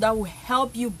with people that will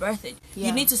help you birth it.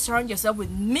 You need to surround yourself with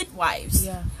midwives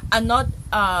and not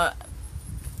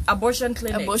abortion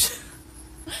clinics.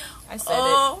 I said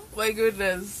oh my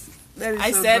goodness. That is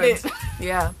I so said good.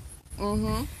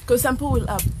 it. Because some people will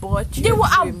abort your They will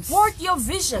dreams. abort your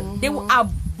vision. They will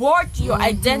abort your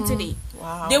identity.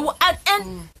 They will,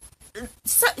 and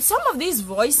some of these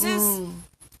voices,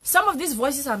 some of these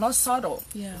voices are not subtle.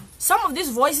 Some of these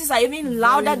voices are even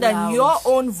louder than your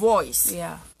own voice.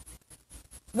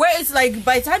 Where it's like,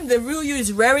 by the time the real you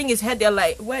is rearing his head, they're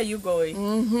like, where are you going?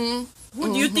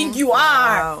 Who do you think you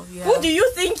are? Who do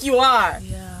you think you are?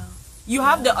 You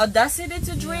have the audacity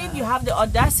to dream. You have the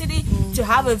audacity to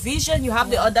have a vision. You have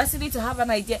the audacity to have an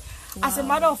idea. As a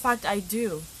matter of fact, I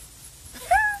do.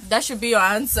 That should be your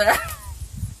answer.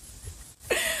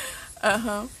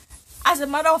 As a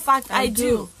matter of fact, I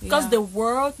do. Because the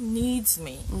world needs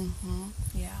me.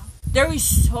 There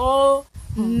is so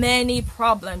many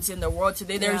problems in the world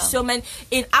today. There is so many.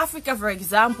 In Africa, for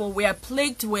example, we are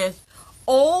plagued with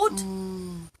old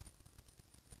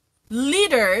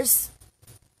leaders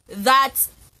that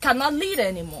cannot lead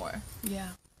anymore.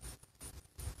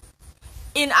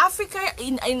 In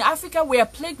Africa, we are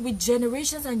plagued with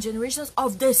generations and generations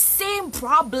of the same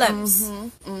problems.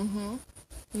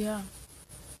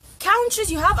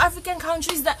 Countries, you have African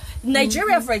countries that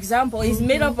Nigeria, for example, is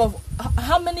made up of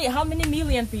how many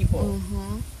million people?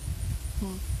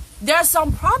 There are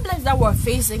some problems that we're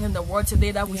facing in the world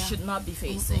today that we should not be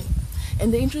facing.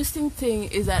 And the interesting thing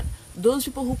is that those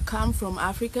people who come from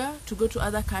Africa to go to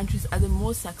other countries are the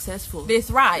most successful. They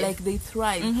thrive. Like they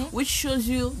thrive, which shows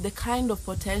you the kind of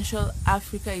potential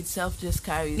Africa itself just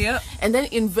carries. And then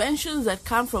inventions that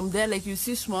come from there, like you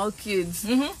see small kids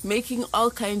making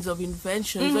all kinds of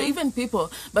inventions, or even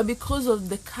people, but because of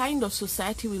the kind of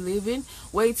society we live in,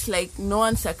 where it's like no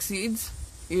one succeeds,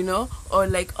 you know, or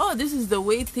like, oh, this is the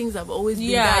way things have always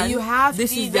been done. You have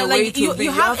this is the way to be.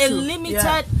 You have a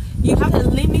limited. You have a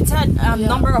limited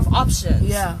number of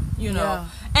options. You know,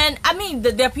 and I mean,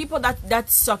 there are people that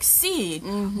succeed,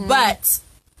 but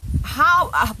how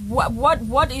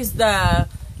what is the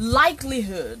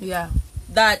likelihood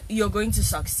that you're going to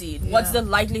succeed? What's the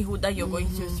likelihood that you're going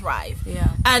to thrive?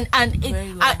 And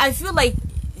I feel like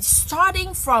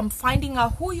starting from finding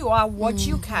out who you are, what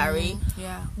you carry,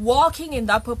 walking in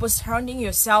that purpose, surrounding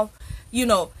yourself, you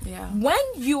know, when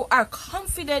you are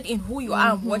confident in who you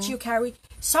are and what you carry,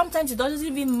 sometimes it doesn't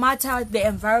even matter the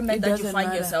environment that you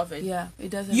find yourself in. It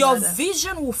doesn't Your matter.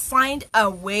 vision will find a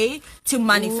way to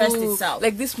manifest itself.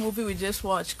 Like this movie we just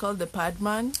watched called The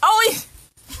Padman. Oh,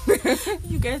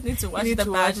 you guys need to watch The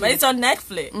Padman. It's on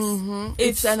Netflix.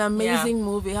 It's an amazing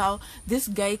movie. How this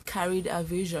guy carried a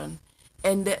vision,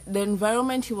 and the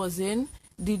environment he was in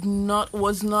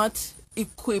was not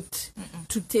equipped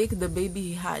to take the baby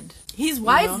he had. His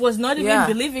wife was not even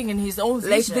believing in his own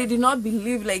vision. Like they did not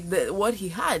believe like what he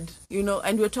had, you know.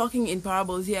 And we're talking in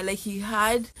parables here. Like he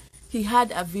had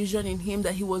a vision in him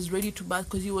that he was ready to birth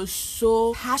because he was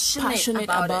so passionate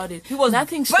about it. He was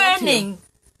nothing burning.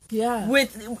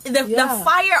 With the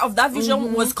fire of that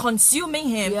vision was consuming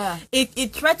him.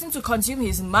 It threatened to consume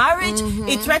his marriage.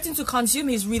 It threatened to consume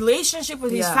his relationship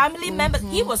with his family members.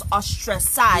 He was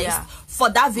ostracized for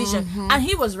that vision, and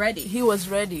he was ready.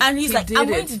 And he's like, I'm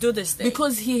going to do this thing.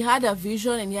 Because he had a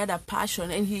vision and he had a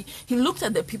passion, and he looked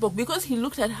at the people, because he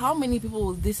looked at how many people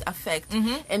will this affect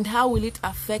and how will it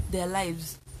affect their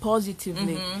lives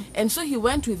positively. And so he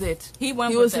went with it. He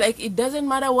was like, it doesn't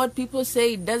matter what people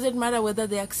say, it doesn't matter whether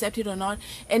they accept it or not.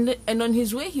 And on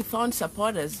his way he found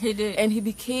supporters. He did. And he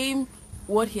became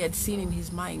what he had seen in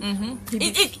his mind.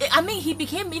 He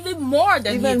became even more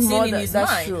than he had seen in his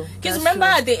mind. Because remember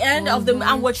at the end of the,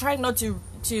 and we're trying not to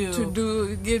sell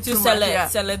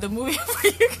the movie for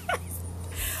you guys.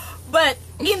 But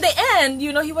in the end,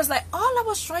 you know, he was like, all I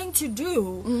was trying to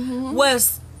do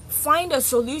was find a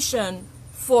solution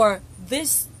for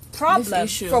this problem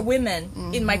for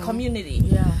women in my community.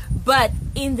 But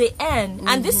in the end,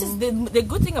 and this is the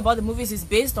good thing about the movies, is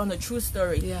based on a true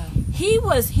story.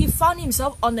 He found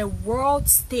himself on a world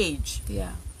stage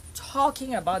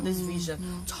talking about this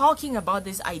vision, talking about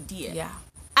this idea.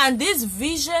 And this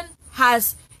vision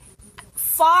has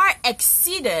far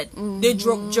exceeded the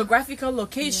geographical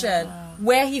location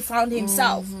where he found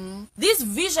himself. This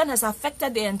vision has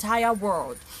affected the entire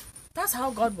world. That's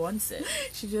how God wants it.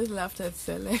 She just laughed at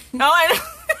Sele. No,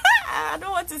 I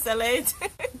don't want to Sele it.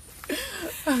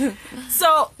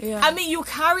 So, I mean, you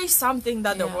carry something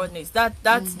that the world needs.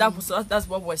 That's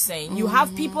what we're saying. You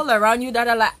have people around you that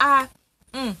are like,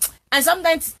 and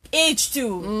sometimes age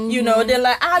too. You know, they're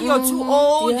like, you're too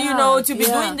old, you know, to be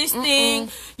doing this thing.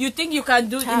 You think you can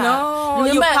do it? No,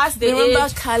 you pass the age.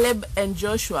 Remember Caleb and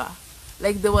Joshua?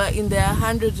 Like they were in their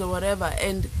hundreds or whatever,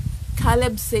 and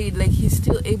Caleb said like he's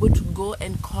still able to go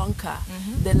and conquer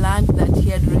the land that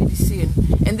he had already seen.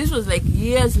 And this was like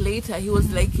years later. He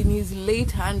was like in his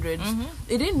late hundreds.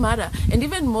 It didn't matter. And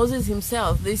even Moses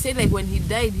himself, they said like when he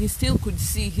died, he still could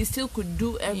see, he still could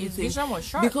do everything. His vision was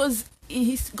sharp. Because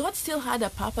God still had a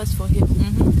purpose for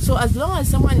him. So as long as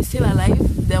someone is still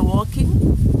alive, they're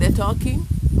walking, they're talking,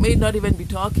 may not even be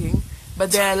talking,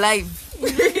 but they're alive. You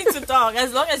don't need to talk.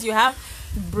 As long as you have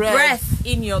breath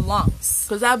in your lungs,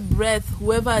 because that breath,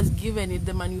 whoever has given it,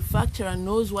 the manufacturer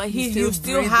knows why you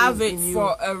still have it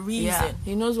for a reason.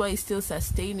 He knows why he's still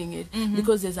sustaining it,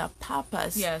 because there's a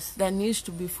purpose that needs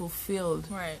to be fulfilled.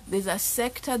 There's a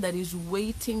sector that is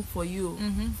waiting for you,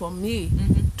 for me,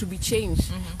 to be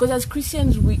changed. Because as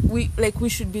Christians, we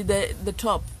should be the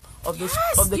top of the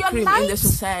cream in the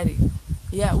society.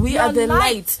 We are the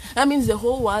light. That means the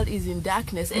whole world is in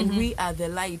darkness, and we are the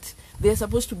light. They're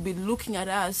supposed to be looking at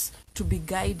us to be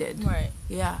guided.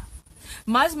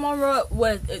 Miles Monroe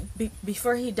was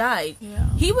before he died.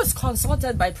 He was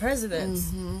consulted by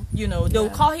presidents. You know,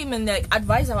 they'll call him and like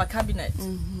advise our cabinet.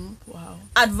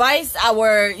 Advise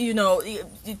our, you know,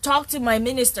 talk to my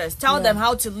ministers. Tell them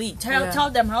how to lead.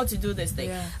 Tell them how to do this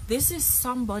thing. This is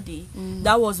somebody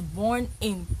that was born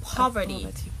in poverty.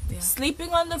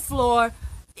 Sleeping on the floor,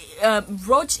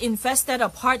 roach-infested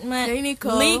apartment,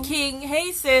 leaking,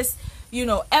 hey sis, you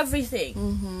know,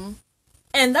 everything.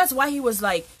 And that's why he was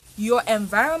like, your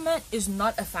environment is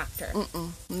not a factor.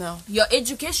 No. Your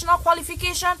educational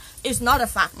qualification is not a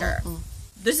factor.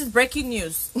 This is breaking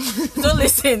news. So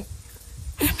listen.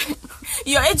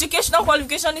 Your educational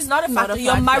qualification is not a factor.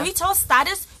 Your marital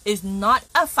status is not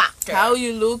a factor. How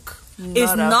you look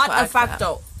is not a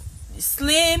factor.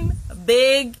 Slim,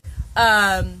 big,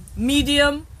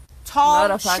 medium,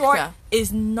 tall, short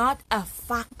is not a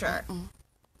factor.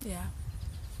 Yeah.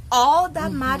 All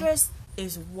that matters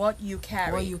is what you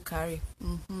carry. What you carry.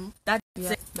 That's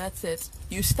yeah, it. That's it.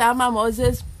 You stammer,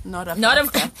 Moses, not a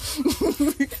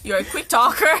factor. You're a quick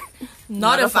talker,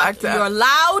 not a factor. You're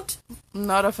loud,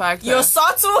 not a factor. You're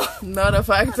subtle, not a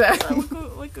factor.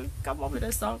 we could come up with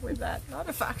a song with that. Not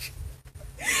a factor.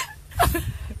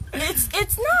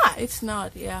 It's not. It's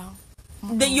not. Yeah.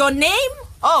 Your name.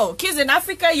 Oh, kids in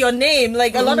Africa, your name.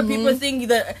 Like a lot of people think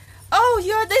that. Oh,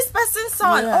 you're this person's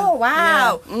son. Yeah. Oh,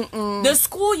 wow. Yeah. The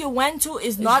school you went to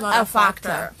is not a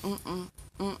factor.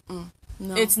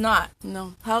 No. It's not.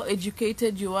 No. How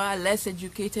educated you are, less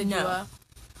educated you are.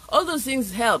 All those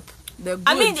things help. They're good.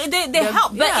 I mean, they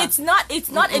help, but it's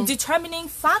not a determining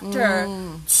factor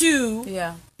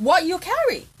to what you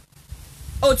carry.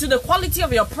 Or to the quality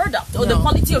of your product or the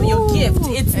quality of your gift.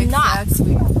 It's not.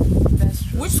 That's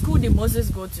true. Which school did Moses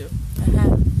go to?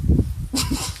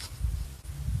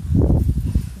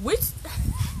 Which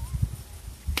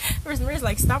Rosemary's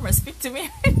like, stammer, speak to me.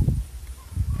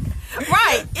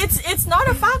 Right. It's not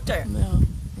a factor. No.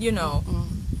 You know.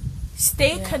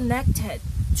 Stay connected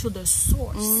to the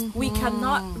source. We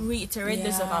cannot reiterate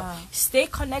this enough. Stay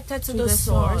connected to the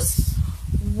source.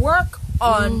 Work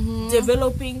on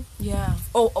developing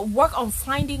or work on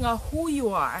finding out who you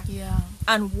are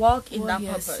and walk in that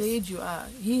purpose. Said you are.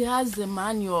 He has the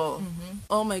manual.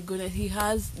 Oh my goodness, he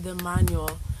has the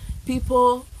manual.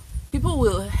 People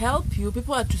will help you.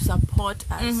 People are to support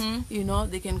us. You know,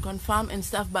 they can confirm and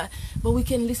stuff, but we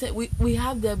can listen. We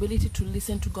have the ability to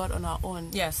listen to God on our own.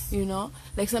 Yes. You know,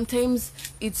 like sometimes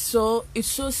it's so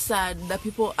sad that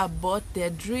people abort their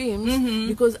dreams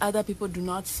because other people do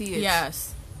not see it.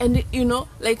 Yes. And you know,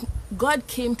 like God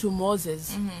came to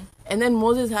Moses, and then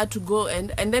Moses had to go,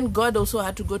 and then God also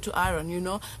had to go to Aaron. You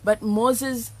know, but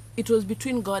Moses. It was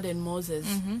between God and Moses.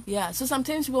 Yeah. So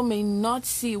sometimes people may not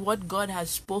see what God has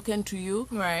spoken to you.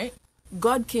 Right.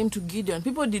 God came to Gideon.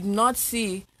 People did not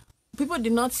see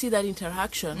that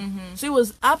interaction. So it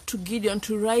was up to Gideon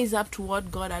to rise up to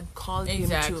what God had called him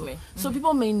to. So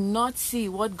people may not see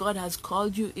what God has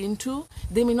called you into.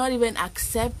 They may not even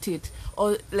accept it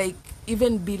or like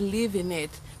even believe in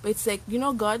it. But it's like, you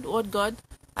know, God,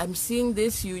 I'm seeing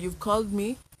this, you've called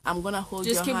me. I'm gonna hold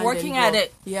your hand. Just keep working at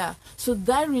it. Yeah. So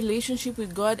that relationship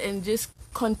with God and just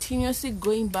continuously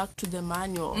going back to the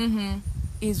manual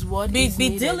is what is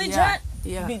needed. Diligent.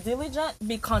 Yeah. Be diligent.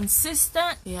 Be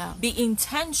consistent. Yeah. Be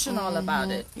intentional about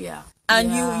it. Yeah.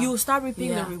 And you start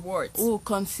reaping the rewards. Oh,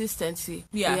 consistency.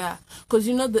 Yeah. Yeah. Because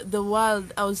you know the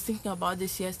world. I was thinking about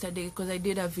this yesterday because I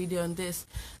did a video on this.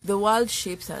 The world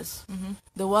shapes us.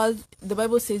 The world. The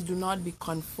Bible says, "Do not be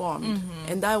conformed,"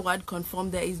 and that word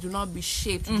 "conformed" there is do not be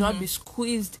shaped, do not be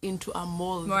squeezed into a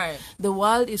mold. Right. The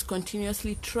world is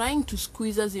continuously trying to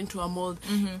squeeze us into a mold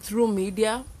through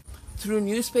media, through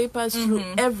newspapers, through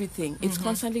everything. It's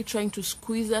constantly trying to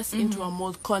squeeze us into a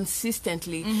mold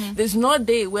consistently. There's no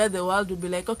day where the world will be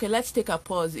like, okay, let's take a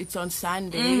pause. It's on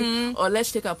Sunday, or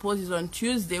let's take a pause. It's on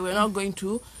Tuesday. We're not going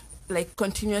to like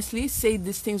continuously say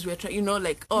these things. We're trying, you know,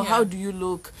 like, oh, how do you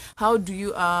look? How do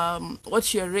you,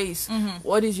 what's your race?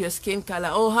 What is your skin color?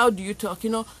 Oh, how do you talk? You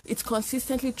know, it's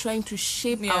consistently trying to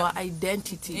shape our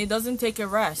identity. It doesn't take a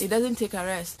rest. It doesn't take a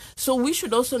rest. So we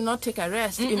should also not take a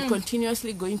rest in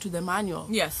continuously going to the manual.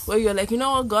 Yes. Where you're like, you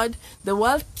know what, God, the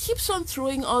world keeps on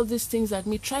throwing all these things at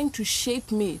me, trying to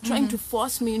shape me, trying to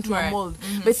force me into a mold.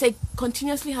 But it's like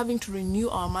continuously having to renew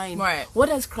our mind. Right. What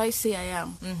does Christ say I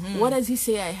am? What does he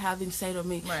say I have inside of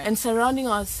me? Right. And surrounding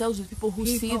ourselds with people who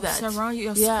see that. Surround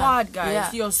your squad, guys.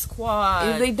 Yeah. Your squad.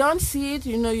 If they don't see it,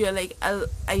 you know, you're like,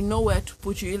 I know where to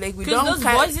put you. Like, we don't. Because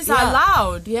those voices are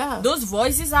loud. Yeah. Those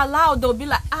voices are loud. They'll be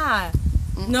like,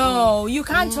 no, you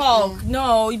can't talk.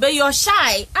 No, but you're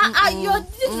shy. You're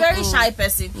this very shy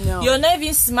person. No. You're not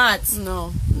even smart.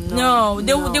 No.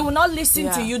 They will not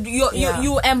listen to you.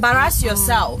 You embarrass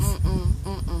yourself.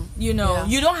 You know,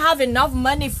 you don't have enough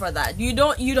money for that.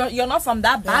 You're not from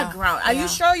that background. Are you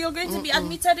sure you're going to be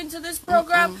admitted into this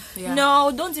program?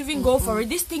 No, don't even go for it.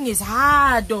 This thing is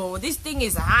hard, though. This thing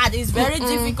is hard. It's very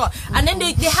difficult. And then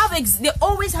they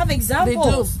always have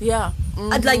examples. They do. Yeah.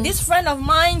 Like this friend of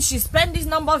mine, she spent this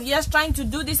number of years trying to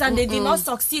do this, and they did not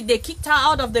succeed. They kicked her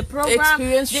out of the program.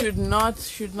 Experience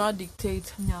should not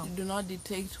dictate. No, do not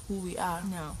dictate who we are.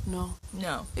 No.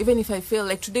 Even if I feel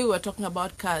like today we were talking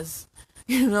about cars.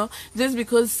 You know, just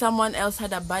because someone else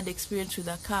had a bad experience with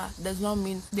a car does not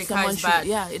mean the car is bad.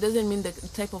 Yeah, it doesn't mean the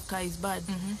type of car is bad.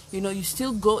 You know, you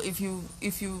still go if you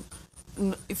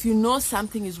know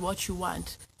something is what you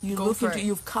want. You go look into it.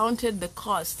 You've counted the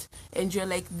cost, and you're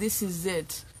like, this is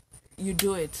it. You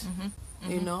do it.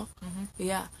 You know,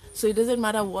 yeah. So it doesn't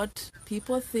matter what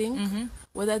people think,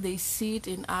 whether they see it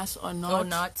in us or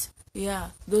not. Yeah.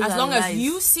 As long as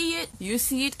you see it. You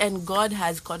see it, and God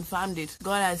has confirmed it.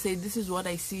 God has said, this is what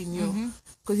I see in you.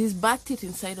 Because he's backed it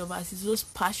inside of us. It's those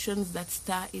passions that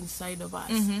stir inside of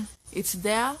us. It's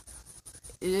there.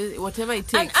 Whatever it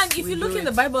takes. And if you look in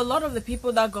the Bible, a lot of the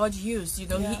people that God used, you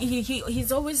know,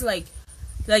 he's always like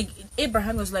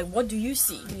Abraham was like, what do you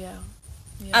see? Yeah.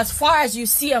 As far as you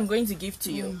see, I'm going to give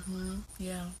to you.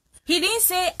 Yeah. He didn't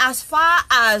say as far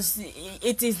as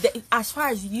it is, as far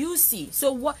as you see.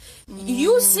 So what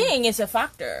you seeing is a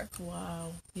factor.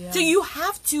 Wow. Yeah. So you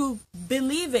have to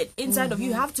believe it inside of you.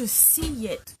 You have to see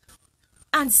it.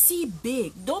 And see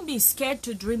big. Don't be scared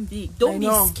to dream big. Don't be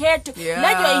scared to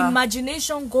let your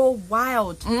imagination go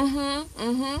wild.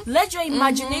 Let your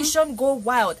imagination go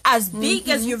wild. As big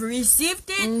as you've received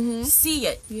it, see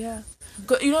it. Yeah.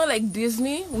 You know, like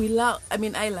Disney,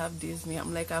 I love Disney.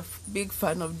 I'm like a big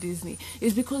fan of Disney.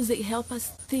 It's because they help us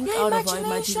think out of our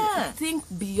imagination. Think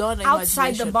beyond our outside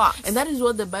imagination. the box. And that is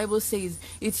what the Bible says.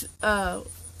 It's,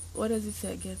 what does it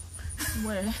say again?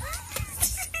 Where?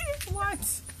 What?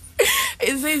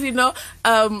 It says, you know,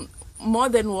 more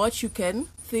than what you can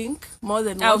think, more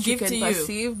than what you can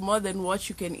perceive, more than what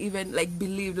you can even like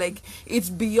believe. Like, it's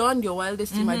beyond your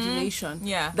wildest imagination.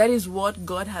 Yeah. That is what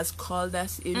God has called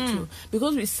us into.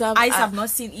 Because we serve... Eyes have not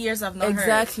seen, ears have not heard.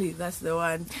 Exactly, that's the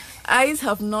one. Eyes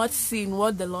have not seen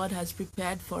what the Lord has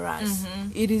prepared for us.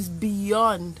 It is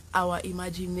beyond our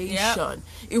imagination.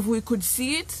 If we could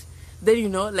see it, then, you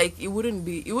know, like, it wouldn't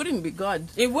be God.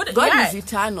 It wouldn't. God is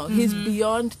eternal. He's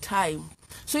beyond time.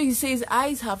 So he says,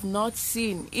 eyes have not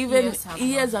seen, even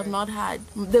ears have not heard.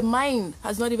 The mind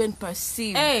has not even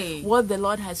perceived what the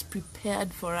Lord has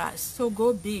prepared for us. So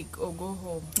go big or go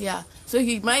home. Yeah. So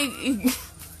he might...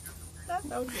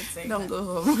 Don't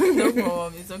go home. Don't go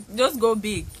home. Just go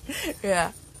big.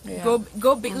 Yeah.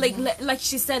 Go big. Like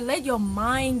she said, let your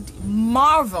mind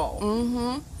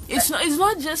marvel. It's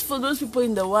not just for those people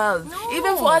in the world. No.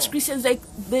 Even for us Christians, like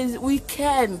we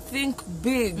can think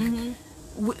big.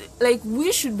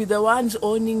 We should be the ones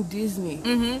owning Disney.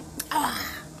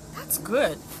 That's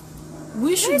good.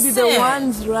 We should be the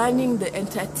ones running the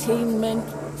entertainment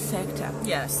sector.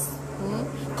 Yes.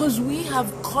 Because we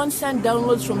have constant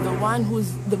downloads from the one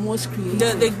who's the most creative.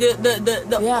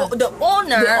 The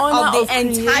owner of the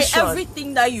entire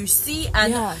everything that you see,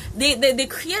 and the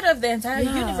creator of the entire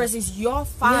universe is your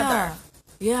Father.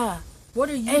 Yeah. What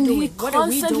are you doing? What are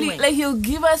we doing? Like, he'll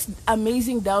give us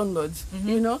amazing downloads.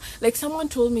 You know, like someone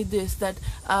told me this, that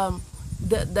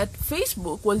that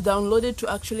Facebook was downloaded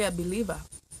to actually a believer,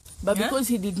 but because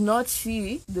he did not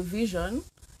see the vision,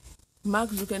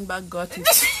 Mark Zuckerberg got it.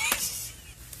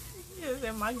 You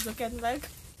say Mark Zuckerberg.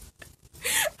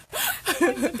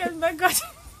 Zuckerberg got it.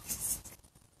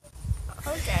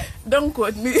 Okay. Don't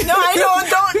quote me. No,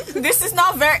 I don't. This is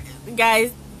not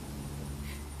guys.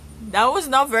 That was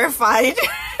not verified.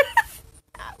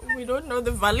 We don't know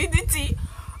the validity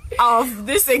of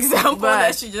this example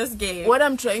that she just gave. What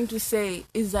I'm trying to say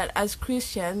is that as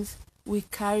Christians, we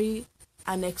carry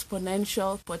an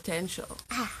exponential potential.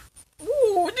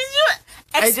 Ooh, did you?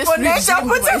 Exponential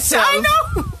potential. I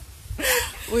know.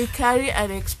 We carry an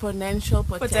exponential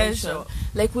potential.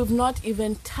 Like, we've not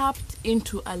even tapped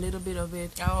into a little bit of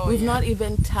it. We've not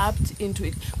even tapped into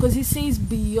it. Because he says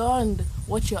beyond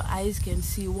what your eyes can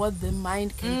see, what the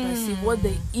mind can perceive, what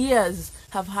the ears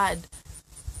have heard.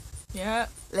 Yeah.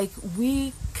 Like,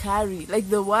 we carry, like,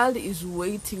 the world is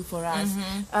waiting for us.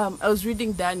 I was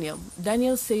reading Daniel.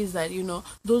 Daniel says that, you know,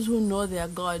 those who know their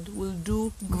God will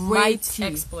do great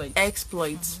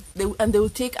exploits. They will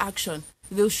take action.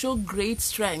 They'll show great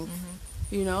strength,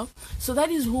 you know. So that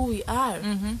is who we are.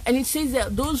 And it says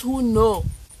that those who know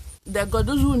their God,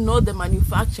 those who know the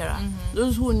manufacturer,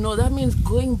 those who know, that means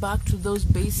going back to those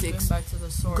basics. Going back to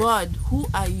the source. God, who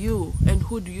are you and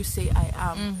who do you say I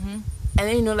am? And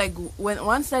then, you know, like,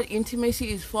 once that intimacy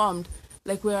is formed,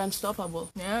 like, we're unstoppable.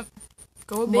 Yep.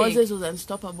 Go big. Moses was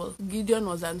unstoppable. Gideon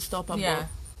was unstoppable. Yeah.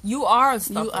 You are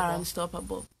unstoppable. You are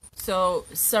unstoppable. So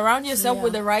surround yourself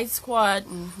with the right squad.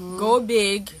 Go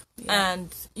big, and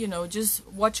you know, just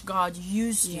watch God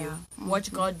use you.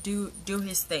 Watch God do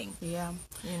His thing. Yeah,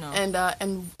 you know,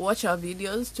 and watch our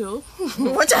videos too.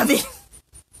 Watch our videos.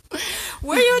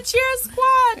 We're your cheer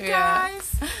squad,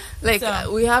 guys. Like,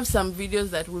 we have some videos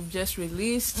that we've just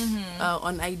released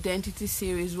on identity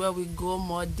series, where we go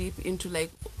more deep into,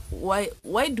 like, why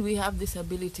do we have this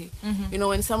ability? You know,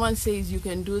 when someone says you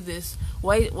can do this,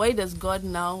 why does God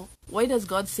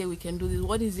say we can do this?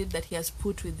 What is it that He has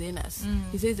put within us?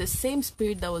 He says the same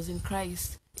spirit that was in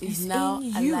Christ is now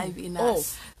alive in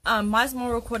us. Miles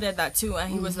Monroe quoted that too,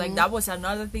 and he was like, that was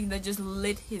another thing that just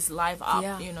lit his life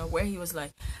up, you know, where he was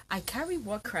like, I carry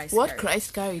what Christ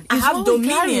carried. I have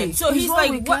dominion. So he's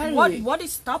like, what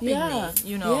is stopping me?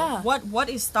 You know, what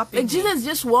is stopping me? Jesus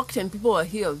just walked and people were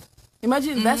healed.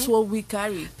 Imagine that's what we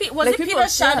carry. Was it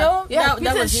Peter's shadow? Yeah,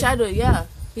 Peter's shadow,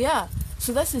 yeah.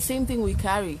 So that's the same thing we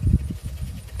carry.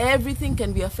 Everything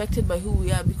can be affected by who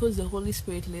we are because the Holy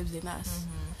Spirit lives in us.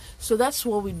 So that's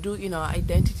what we do in our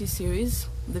identity series.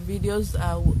 The videos,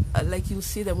 like you'll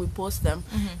see them, we post them,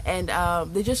 and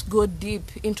they just go deep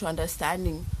into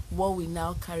understanding what we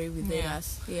now carry within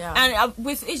us. And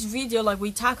with each video, like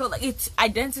we tackle, like its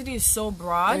identity is so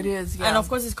broad. It is, and of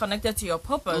course it's connected to your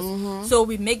purpose. So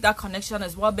we make that connection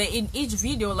as well. But in each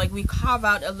video, like we carve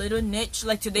out a little niche.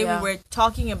 Like today we were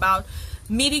talking about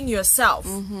meeting yourself,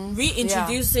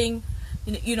 reintroducing,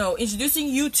 introducing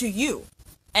you to you.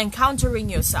 Encountering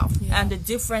yourself and the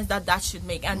difference that should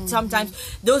make, and sometimes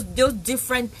those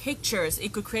different pictures,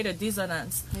 it could create a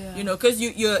dissonance, you know, because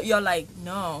you're like,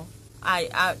 no,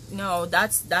 I no,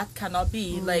 that cannot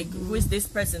be, like, who is this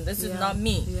person? This is not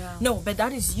me. No, but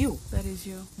that is you. That is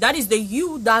you. That is the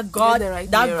you that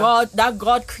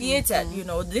God created. You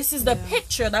know, this is the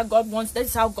picture that God wants.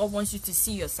 That's how God wants you to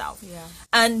see yourself.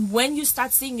 And when you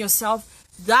start seeing yourself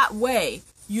that way,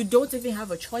 you don't even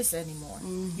have a choice anymore.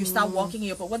 You start walking in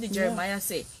your. But what did Jeremiah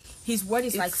say? His word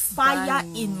is like fire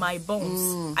in my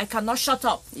bones. I cannot shut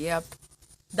up.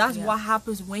 That's what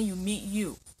happens when you meet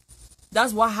you.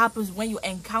 That's what happens when you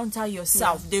encounter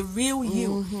yourself, the real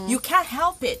you. You can't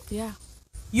help it.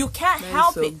 You can't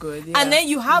help it. Good, and then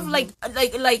you have like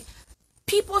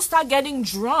people start getting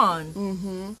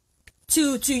drawn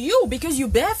to you because you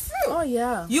bear fruit.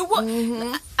 You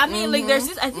will. I mean, like there's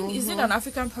this. I think is it an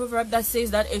African proverb that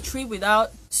says that a tree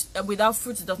without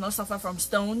fruits does not suffer from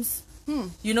stones.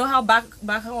 You know how back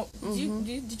home,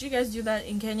 did you guys do that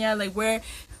in Kenya? Like where,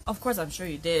 of course I'm sure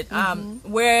you did.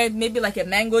 Where maybe like a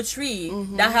mango tree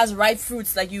that has ripe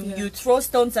fruits, like you throw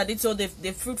stones at it so the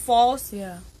fruit falls.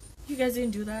 You guys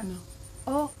didn't do that? No.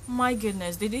 Oh my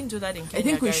goodness, they didn't do that in Kenya. I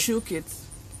think we shook it.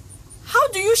 How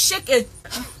do you shake it?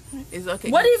 It's okay.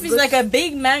 What if it's like a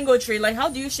big mango tree? Like how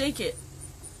do you shake it?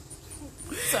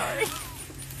 Sorry.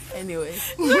 Anyway.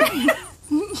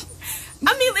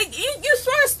 I mean, like you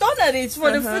throw a stone at it for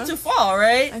the fruit to fall,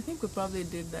 right? I think we probably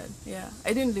did that. Yeah,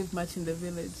 I didn't live much in the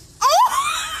village.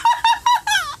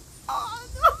 Oh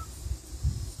no!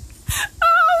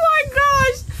 Oh my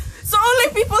gosh! So only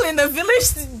people in the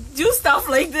village do stuff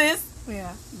like this.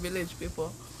 Yeah, village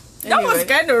people. That was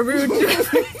kind of rude.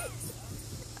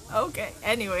 Okay.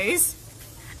 Anyways,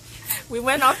 we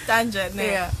went off tangent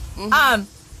there.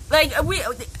 Like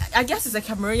I guess it's a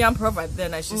Cameroonian proverb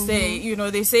then I should say. You know,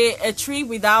 they say a tree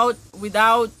without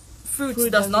fruits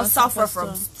does not suffer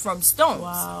from stones.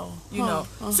 Wow. You know.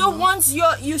 So once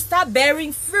you start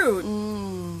bearing fruit,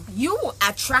 you will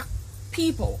attract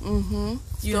people.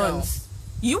 You know.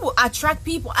 You will attract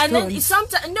people, and then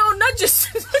sometimes not just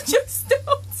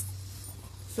stones.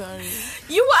 Sorry.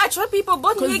 You will attract people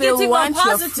both negative and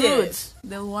positive.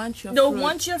 They'll want your fruit. They'll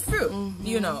want your fruit.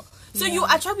 You know. So you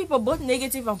attract people both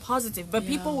negative and positive, but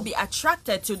people will be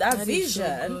attracted to that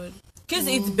vision because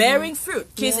it's bearing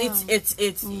fruit. Because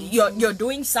it's you're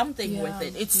doing something with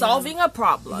it. It's solving a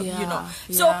problem. You know.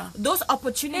 So those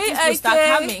opportunities will start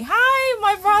coming. Hi,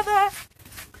 my brother.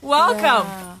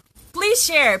 Welcome. Please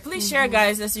share,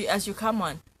 guys, as you come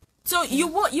on. So you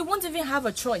won't even have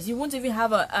a choice. You won't even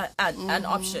have an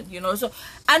option, you know. So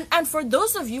and for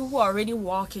those of you who are already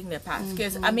walking the path,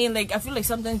 because I mean, like I feel like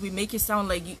sometimes we make it sound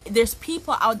like there's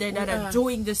people out there that are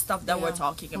doing this stuff that we're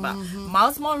talking about.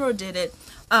 Miles Monroe did it.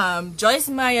 Joyce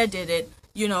Meyer did it.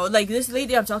 You know, like this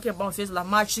lady I'm talking about, Fizz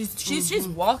Lamar, she's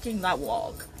walking that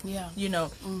walk. You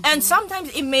know, and sometimes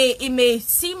it may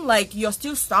seem like you're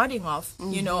still starting off,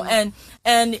 you know,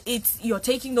 and you're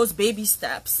taking those baby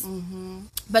steps,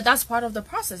 but that's part of the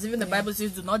process. Even the Bible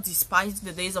says, "Do not despise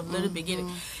the days of little beginning."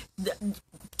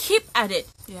 Keep at it.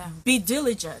 Be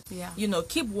diligent. You know,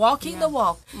 keep walking the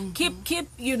walk. Keep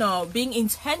you know, being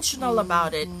intentional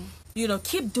about it. You know,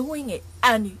 keep doing it,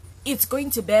 and it's going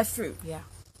to bear fruit.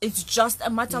 It's just a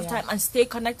matter of time, and stay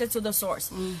connected to the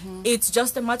source. It's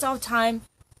just a matter of time.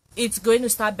 It's going to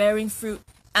start bearing fruit,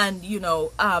 and you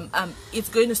know, it's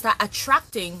going to start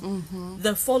attracting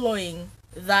the following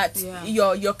that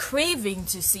you're craving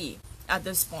to see at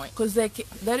this point. Because like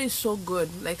that is so good.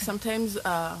 Like sometimes,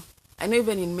 I know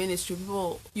even in ministry,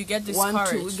 people get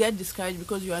discouraged. Get discouraged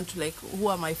because you want to like, who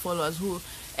are my followers? Who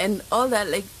and all that.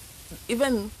 Like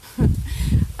even.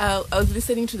 I was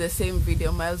listening to the same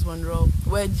video, Miles Monroe,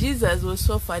 where Jesus was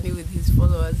so funny with his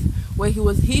followers, where he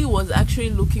was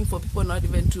actually looking for people not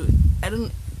even to,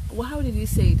 how did he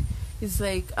say it? It's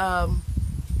like,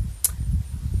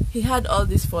 he had all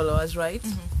these followers, right?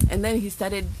 And then he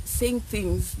started saying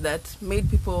things that made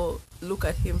people look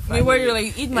at him funny. Where you're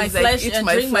like, eat my flesh and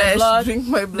drink my blood. Drink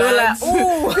my blood. Like,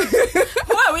 ooh,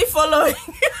 who are we following?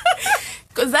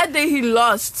 Because that day he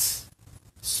lost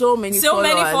so many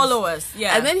followers.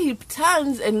 Yeah. And then he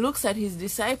turns and looks at his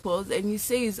disciples and he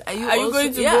says, Are you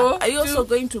going to go? Are you also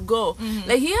going to go?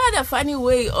 Like, he had a funny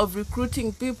way of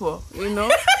recruiting people, you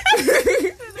know.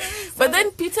 But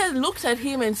then Peter looked at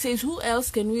him and says, who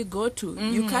else can we go to?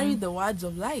 You carry the words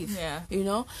of life. Yeah. You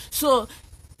know. So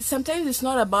sometimes it's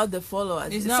not about the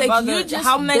followers. It's not like about you just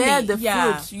how many bear the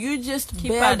fruits. You just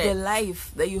keep bear the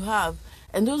life that you have.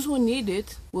 And those who need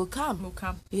it will come.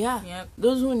 Yeah. Yep.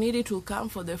 Those who need it will come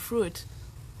for the fruit.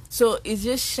 So it's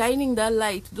just shining that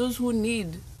light. Those who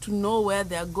need to know where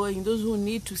they are going, those who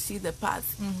need to see the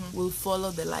path, will follow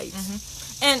the light.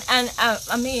 And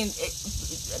I mean,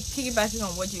 piggybacking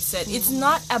on what you said, it's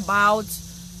not about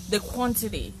the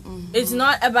quantity. It's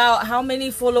not about how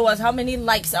many followers, how many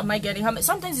likes am I getting.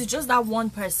 Sometimes it's just that one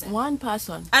person.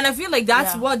 And I feel like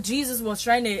that's what Jesus was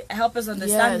trying to help us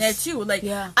understand there too. Like,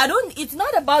 it's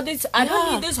not about this. I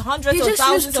don't need this hundreds or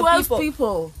thousands of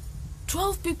people.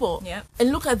 12 people. Yeah.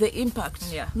 And look at the impact.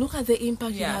 Yeah. Look at the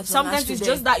impact it has on us Sometimes it's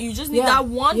today. just that you just need that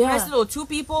one person or two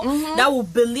people that will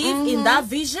believe in that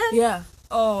vision. Yeah.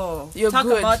 Oh, you're talk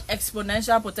good. about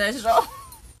exponential potential.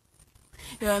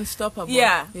 You're unstoppable.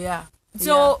 Yeah.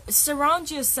 So surround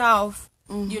yourself,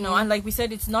 you know, and like we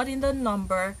said, it's not in the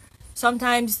number.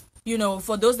 Sometimes, you know,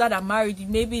 for those that are married,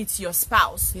 maybe it's your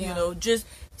spouse, you know, just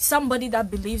somebody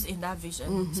that believes in that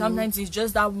vision. Sometimes it's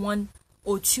just that one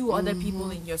or two other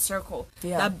people in your circle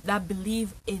that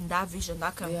believe in that vision,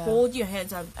 that can hold your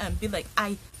hands and be like,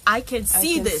 I can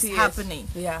see this happening.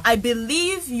 I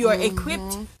believe you're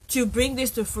equipped to bring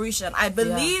this to fruition. I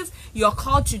believe you're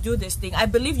called to do this thing. I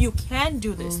believe you can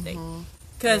do this thing.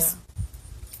 Because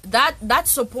that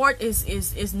support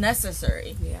is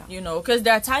necessary. You know, because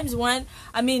there are times when,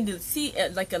 I mean, see,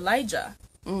 like Elijah.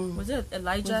 Was it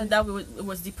Elijah that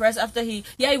was depressed after he?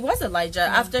 Yeah, it was Elijah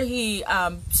after he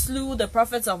slew the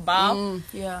prophets of Baal.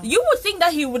 You would think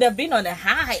that he would have been on a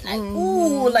high, like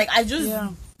ooh, like I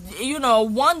just you know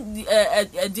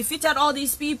defeated all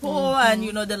these people and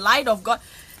you know the light of God.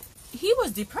 He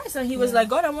was depressed and he was like,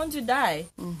 God, I want to die.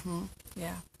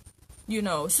 You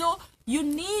know, so you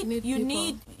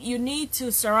need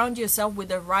to surround yourself with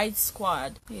the right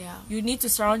squad. You need to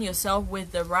surround yourself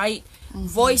with the right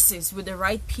voices, with the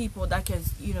right people that can,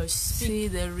 you know, see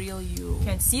the real you.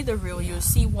 Can see the real you,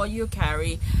 see what you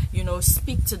carry, you know,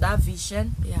 speak to that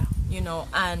vision. You know,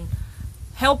 and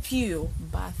help you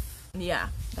birth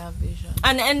that vision.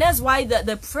 And that's why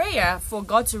the prayer for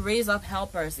God to raise up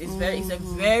helpers is a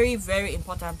very, very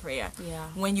important prayer.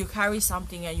 When you carry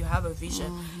something and you have a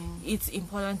vision, it's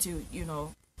important to, you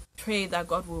know, pray that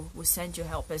God will send you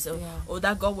helpers, or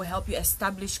that God will help you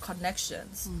establish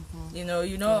connections. You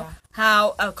know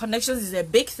how connections is a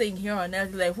big thing here on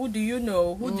earth. Like, who do you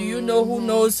know? Who do you know? Who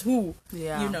knows who?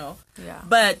 You know.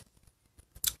 But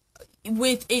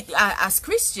with it, as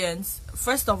Christians,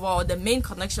 first of all, the main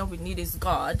connection we need is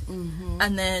God,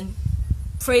 and then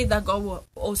pray that God will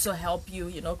also help you,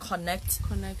 you know, connect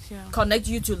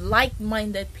you to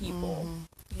like-minded people.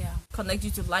 Connect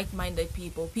you to like-minded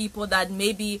people that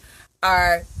maybe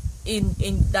are in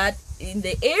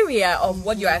the area of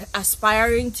what you're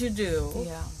aspiring to do.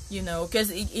 You know,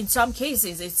 because in some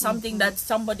cases it's something that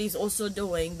somebody's also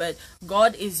doing, but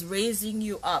God is raising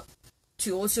you up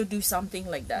to also do something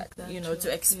like that, you know,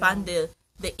 to expand the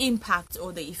impact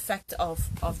or the effect of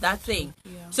that thing.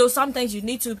 So sometimes you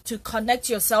need to connect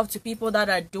yourself to people that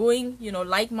are doing, you know,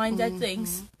 like-minded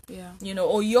things. You know,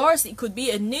 or yours, it could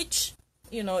be a niche,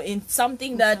 you know, in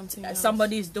something that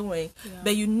somebody is doing,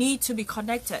 but you need to be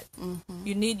connected.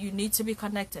 You need to be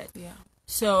connected.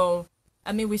 So,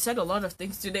 I mean, we said a lot of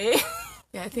things today.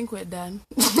 I think we're done.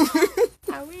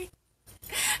 Are we?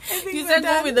 You said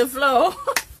go with the flow.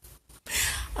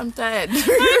 I'm tired.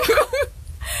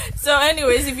 So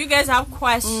anyways, if you guys have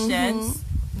questions,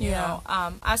 you know,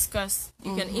 ask us.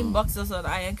 You can inbox us on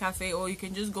Iron Cafe, or you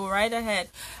can just go right ahead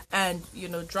and, you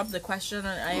know, drop the question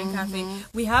on Iron Cafe.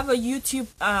 We have a YouTube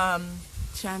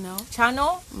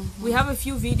channel. We have a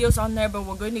few videos on there, but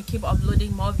we're going to keep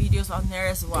uploading more videos on there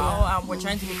as well. We're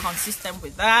trying to be consistent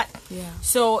with that.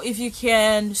 So if you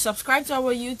can subscribe to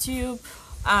our YouTube,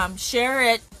 share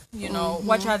it, you know,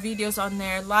 watch our videos on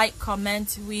there, like,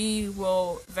 comment. We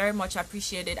will very much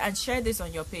appreciate it, and share this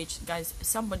on your page, guys.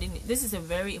 This is a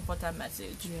very important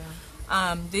message.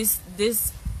 This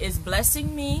is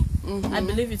blessing me. I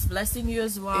believe it's blessing you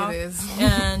as well. It is.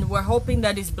 And we're hoping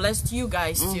that it's blessed you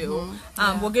guys too.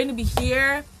 We're going to be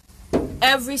here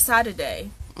every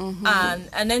Saturday.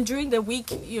 And then during the week,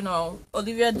 you know,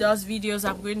 Olivia does videos.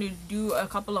 I'm going to do a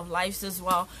couple of lives as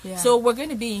well. So we're going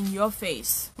to be in your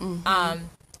face.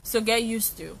 So get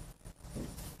used to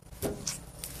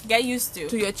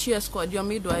your cheer squad, your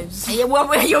midwives. Yeah,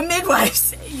 well, your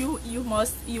midwives. You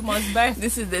must birth.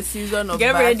 This is the season of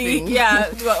get birthing. ready.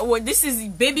 Yeah, well, this is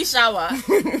baby shower.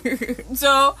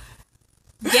 So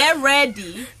get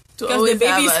ready because the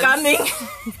baby is coming.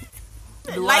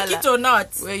 Like it or not.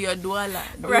 We're your Daula.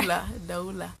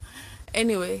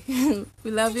 Anyway,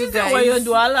 we love you guys. We're your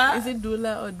Douala. Is it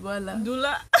Dula or Douala?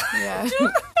 Dula. Yeah.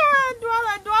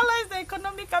 Douala is the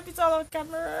economic capital of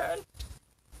Cameroon.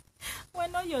 We're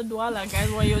not your Douala,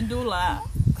 guys. We're your Dula.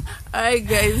 Alright,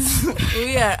 guys.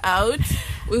 We are out.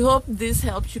 We hope this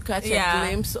helped you catch a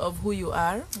glimpse of who you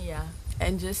are.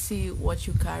 And just see what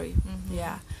you carry.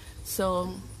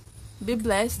 So be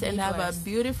blessed and have a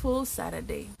beautiful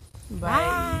Saturday.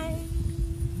 Bye.